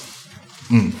 weeks.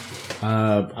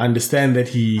 I understand that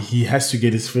he has to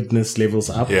get his fitness levels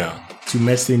up to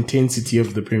match the intensity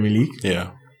of the Premier League.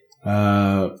 Yeah.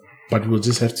 But we'll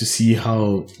just have to see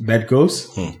how that goes.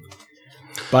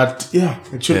 But yeah,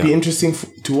 it should be interesting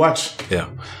to watch. Yeah.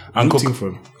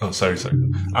 Sorry.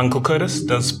 Uncle Curtis,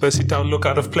 does Percy Tau look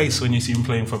out of place when you see him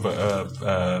playing for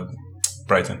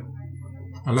Brighton?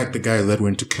 I like the guy that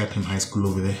went to Clapham High School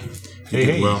over there. He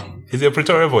did well. Is he a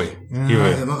Pretoria boy? I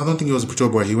don't think he was a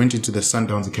Pretoria boy. He went into the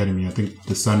Sundowns Academy. I think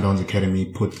the Sundowns Academy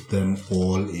put them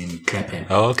all in Clapham.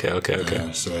 Oh,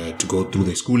 okay. So to go through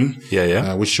their schooling.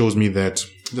 Yeah. Which shows me that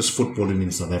just footballing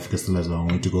in South Africa still has a long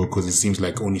way to go, because it seems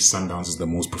like only Sundowns is the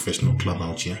most professional club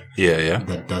out here. Yeah.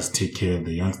 That does take care of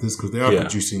the youngsters, because they are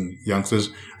producing youngsters.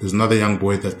 There's another young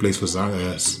boy that plays for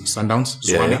Sundowns,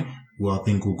 Swami, who I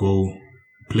think will go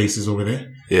places over there.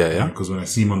 Yeah. Because when I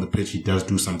see him on the pitch, he does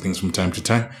do some things from time to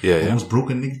time. Yeah. Almost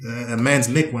broke a man's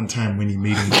neck one time when he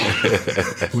made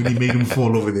him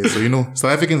fall over there. So, you know,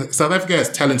 South Africa has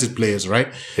talented players,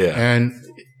 right? Yeah. And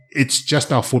it's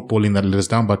just our footballing that let us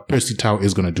down. But Percy Tau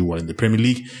is going to do well in the Premier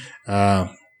League.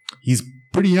 He's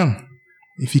pretty young.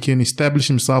 If he can establish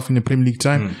himself in the Premier League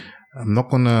time, I'm not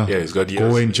going to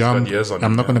go and jump.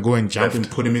 I'm not going to go and jump and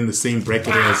put him in the same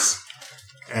bracket as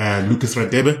Lucas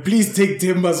Radebe. Please take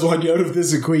Themba Zwane out of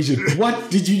this equation. What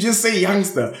did you just say,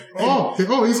 youngster? Oh,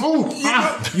 he's old.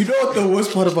 You know what the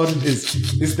worst part about it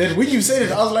is that when you said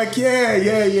it, I was like,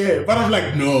 yeah. But I'm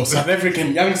like, no, South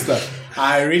African youngster.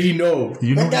 I already know.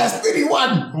 You know that guy's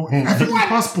 31. African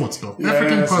passports, though.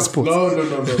 African passports.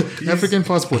 No. African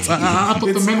passports. I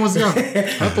thought the man was young.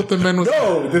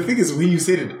 No, the thing is, when you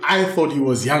said it, I thought he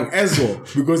was young as well.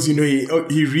 Because, you know,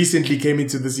 he recently came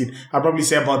into the scene. I'd probably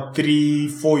say about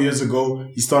 3-4 years ago,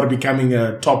 he started becoming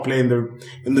a top player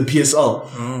in the PSL.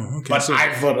 Oh, okay. But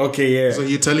I thought, okay, yeah. So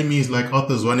you're telling me it's like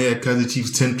Arthur Zwane at Kaizer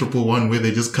Chiefs 10-1-1, where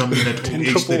they just come in at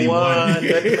age 31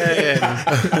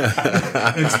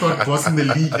 and start bossing the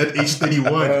league at age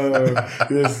 31.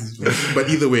 Yes. But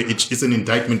either way, it's an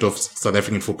indictment of South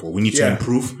African football. We need to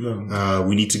improve.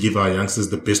 We need to give our youngsters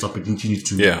the best opportunity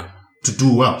to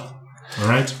do well. All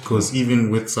right? Because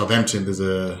even with Southampton, there's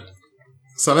a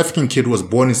South African kid who was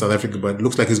born in South Africa, but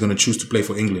looks like he's going to choose to play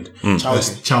for England.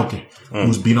 Chauke,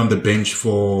 who's been on the bench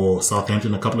for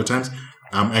Southampton a couple of times.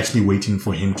 I'm actually waiting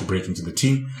for him to break into the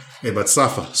team. Hey, but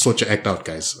Safa, sort your act out,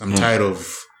 guys. I'm tired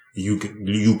of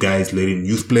you guys letting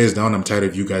youth players down. I'm tired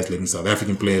of you guys letting South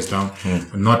African players down.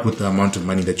 Not with the amount of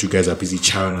money that you guys are busy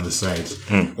chowing on the side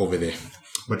over there.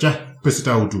 But yeah,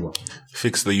 Pesita will do what?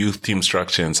 Fix the youth team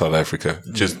structure in South Africa.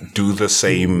 Just do the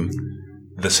same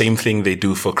thing they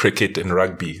do for cricket and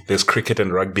rugby. There's cricket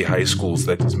and rugby high schools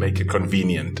that just make it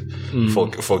convenient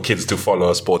for kids to follow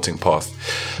a sporting path.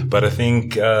 But I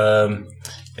think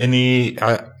any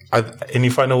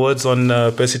final words on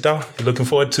Percy Tau? You looking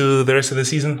forward to the rest of the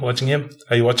season, watching him?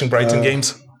 Are you watching Brighton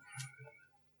games?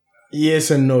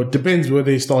 Yes and no. Depends where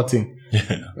they're starting.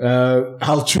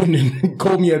 I'll tune in.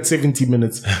 Call me at 70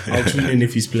 minutes. I'll tune in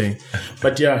if he's playing.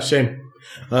 But yeah, shame.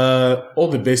 All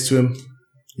the best to him.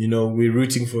 You know, we're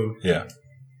rooting for him. Yeah.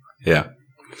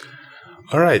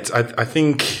 All right. I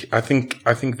think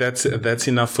that's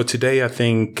enough for today. I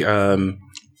think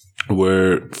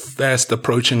we're fast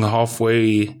approaching the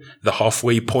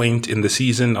halfway point in the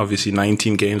season. Obviously,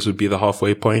 19 games would be the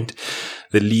halfway point.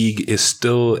 The league is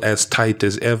still as tight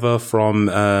as ever. From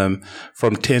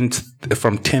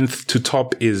 10th to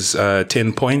top is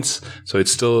 10 points. So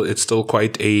it's still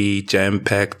quite a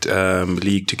jam-packed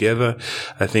league together.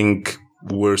 I think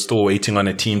we're still waiting on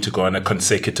a team to go on a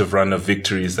consecutive run of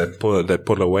victories that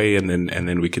pull away, and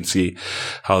then we can see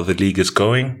how the league is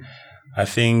going. I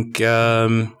think,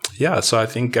 so I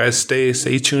think guys, stay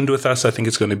tuned with us. I think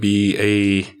it's going to be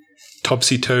a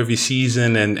topsy-turvy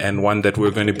season and one that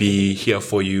we're going to be here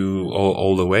for you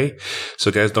all the way.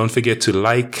 So guys, don't forget to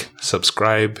like,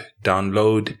 subscribe,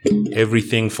 download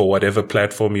everything for whatever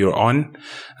platform you're on.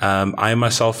 I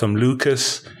myself am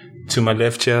Lucas. To my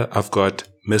left here, I've got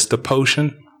Mr.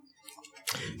 Potion.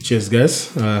 Cheers,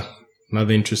 guys.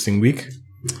 Another interesting week.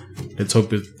 Let's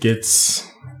hope it gets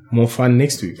more fun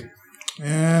next week.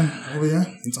 And over here,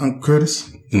 it's Uncle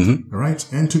Curtis. All right.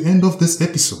 And to end off this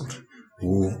episode,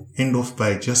 we'll end off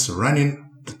by just running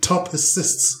the top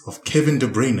assists of Kevin De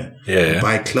Bruyne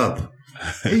by club.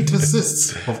 8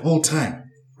 assists of all time.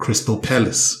 Crystal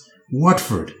Palace.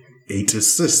 Watford, 8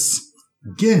 assists.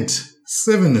 Ghent,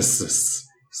 7 assists.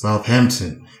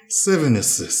 Southampton, 7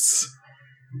 assists.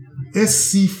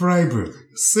 SC Freiburg,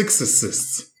 6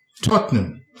 assists.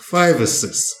 Tottenham, 5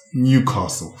 assists.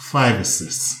 Newcastle, 5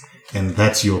 assists. And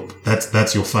that's your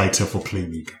fighter for Play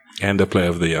League. And the Player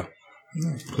of the Year.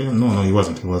 No, he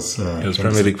wasn't. He was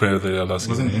Premier League Player of the Year last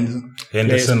season. Wasn't Henderson?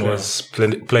 Henderson was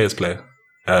Players Player.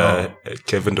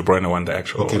 Kevin De Bruyne won the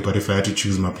actual. Okay, but if I had to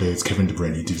choose my player, it's Kevin De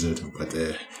Bruyne. He deserved him. But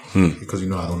because I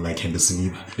don't like Henderson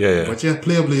either. Yeah. But yeah,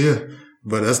 Player of the Year.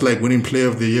 But that's like winning Player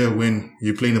of the Year when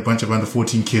you're playing a bunch of under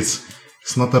 14 kids.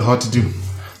 It's not that hard to do.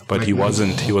 But like, he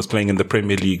wasn't. He was playing in the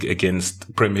Premier League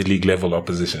against Premier League level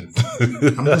opposition.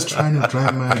 I'm just trying to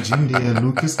drive my agenda here,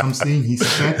 Lucas. I'm saying he's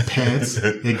fat pads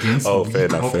against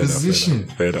opposition.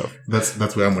 Fair enough.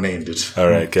 That's where I'm going to end it. All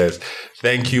right, guys.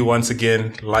 Thank you once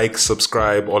again. Like,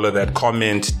 subscribe, all of that.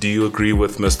 Comment. Do you agree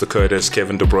with Mr. Curtis,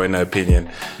 Kevin De Bruyne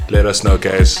opinion? Let us know,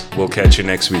 guys. We'll catch you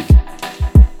next week.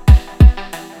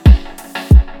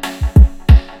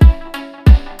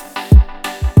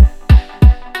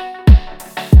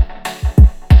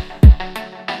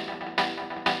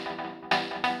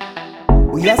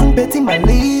 Uyazing betting my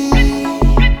league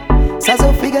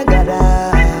Sazo figure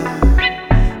gada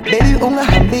Baby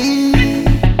ungahambi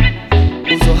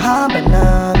Uzohamba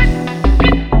nami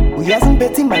Uyazing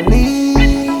betting my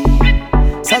league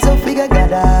Sazo figure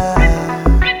gada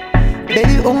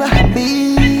Baby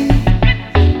ungahambi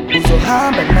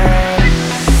Uzohamba nami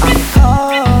I'm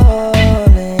calling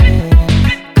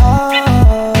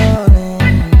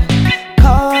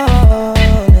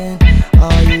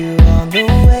Are you on the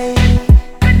way?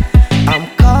 I'm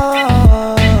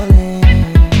calling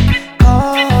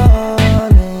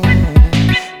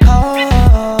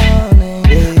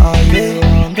Are you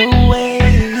on the way?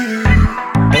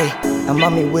 Hey, I'm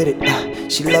mommy with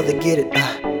it, she love to get it,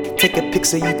 take a pic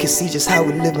so you can see just how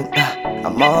we living,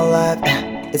 I'm all live,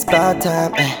 it's about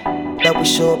time, that we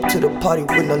show up to the party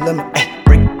with no limit,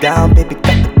 break it down, baby,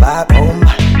 got the vibe, oh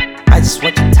my, I just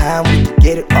want your time, we can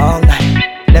get it all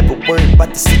night, never worry about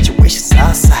the situations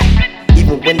outside.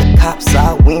 Even when the cops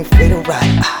out, we ain't afraid to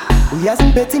ride.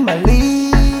 Uyazing betting my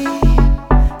league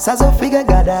Sazo figure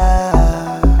gada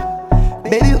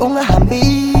Baby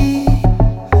ungahambi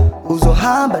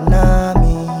Uzohamba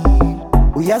nami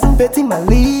Uyazing betting my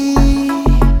league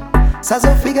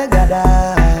Sazo figure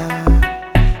gada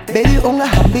Baby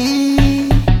ungahambi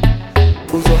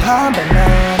Uzohamba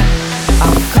nami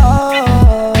I'm calling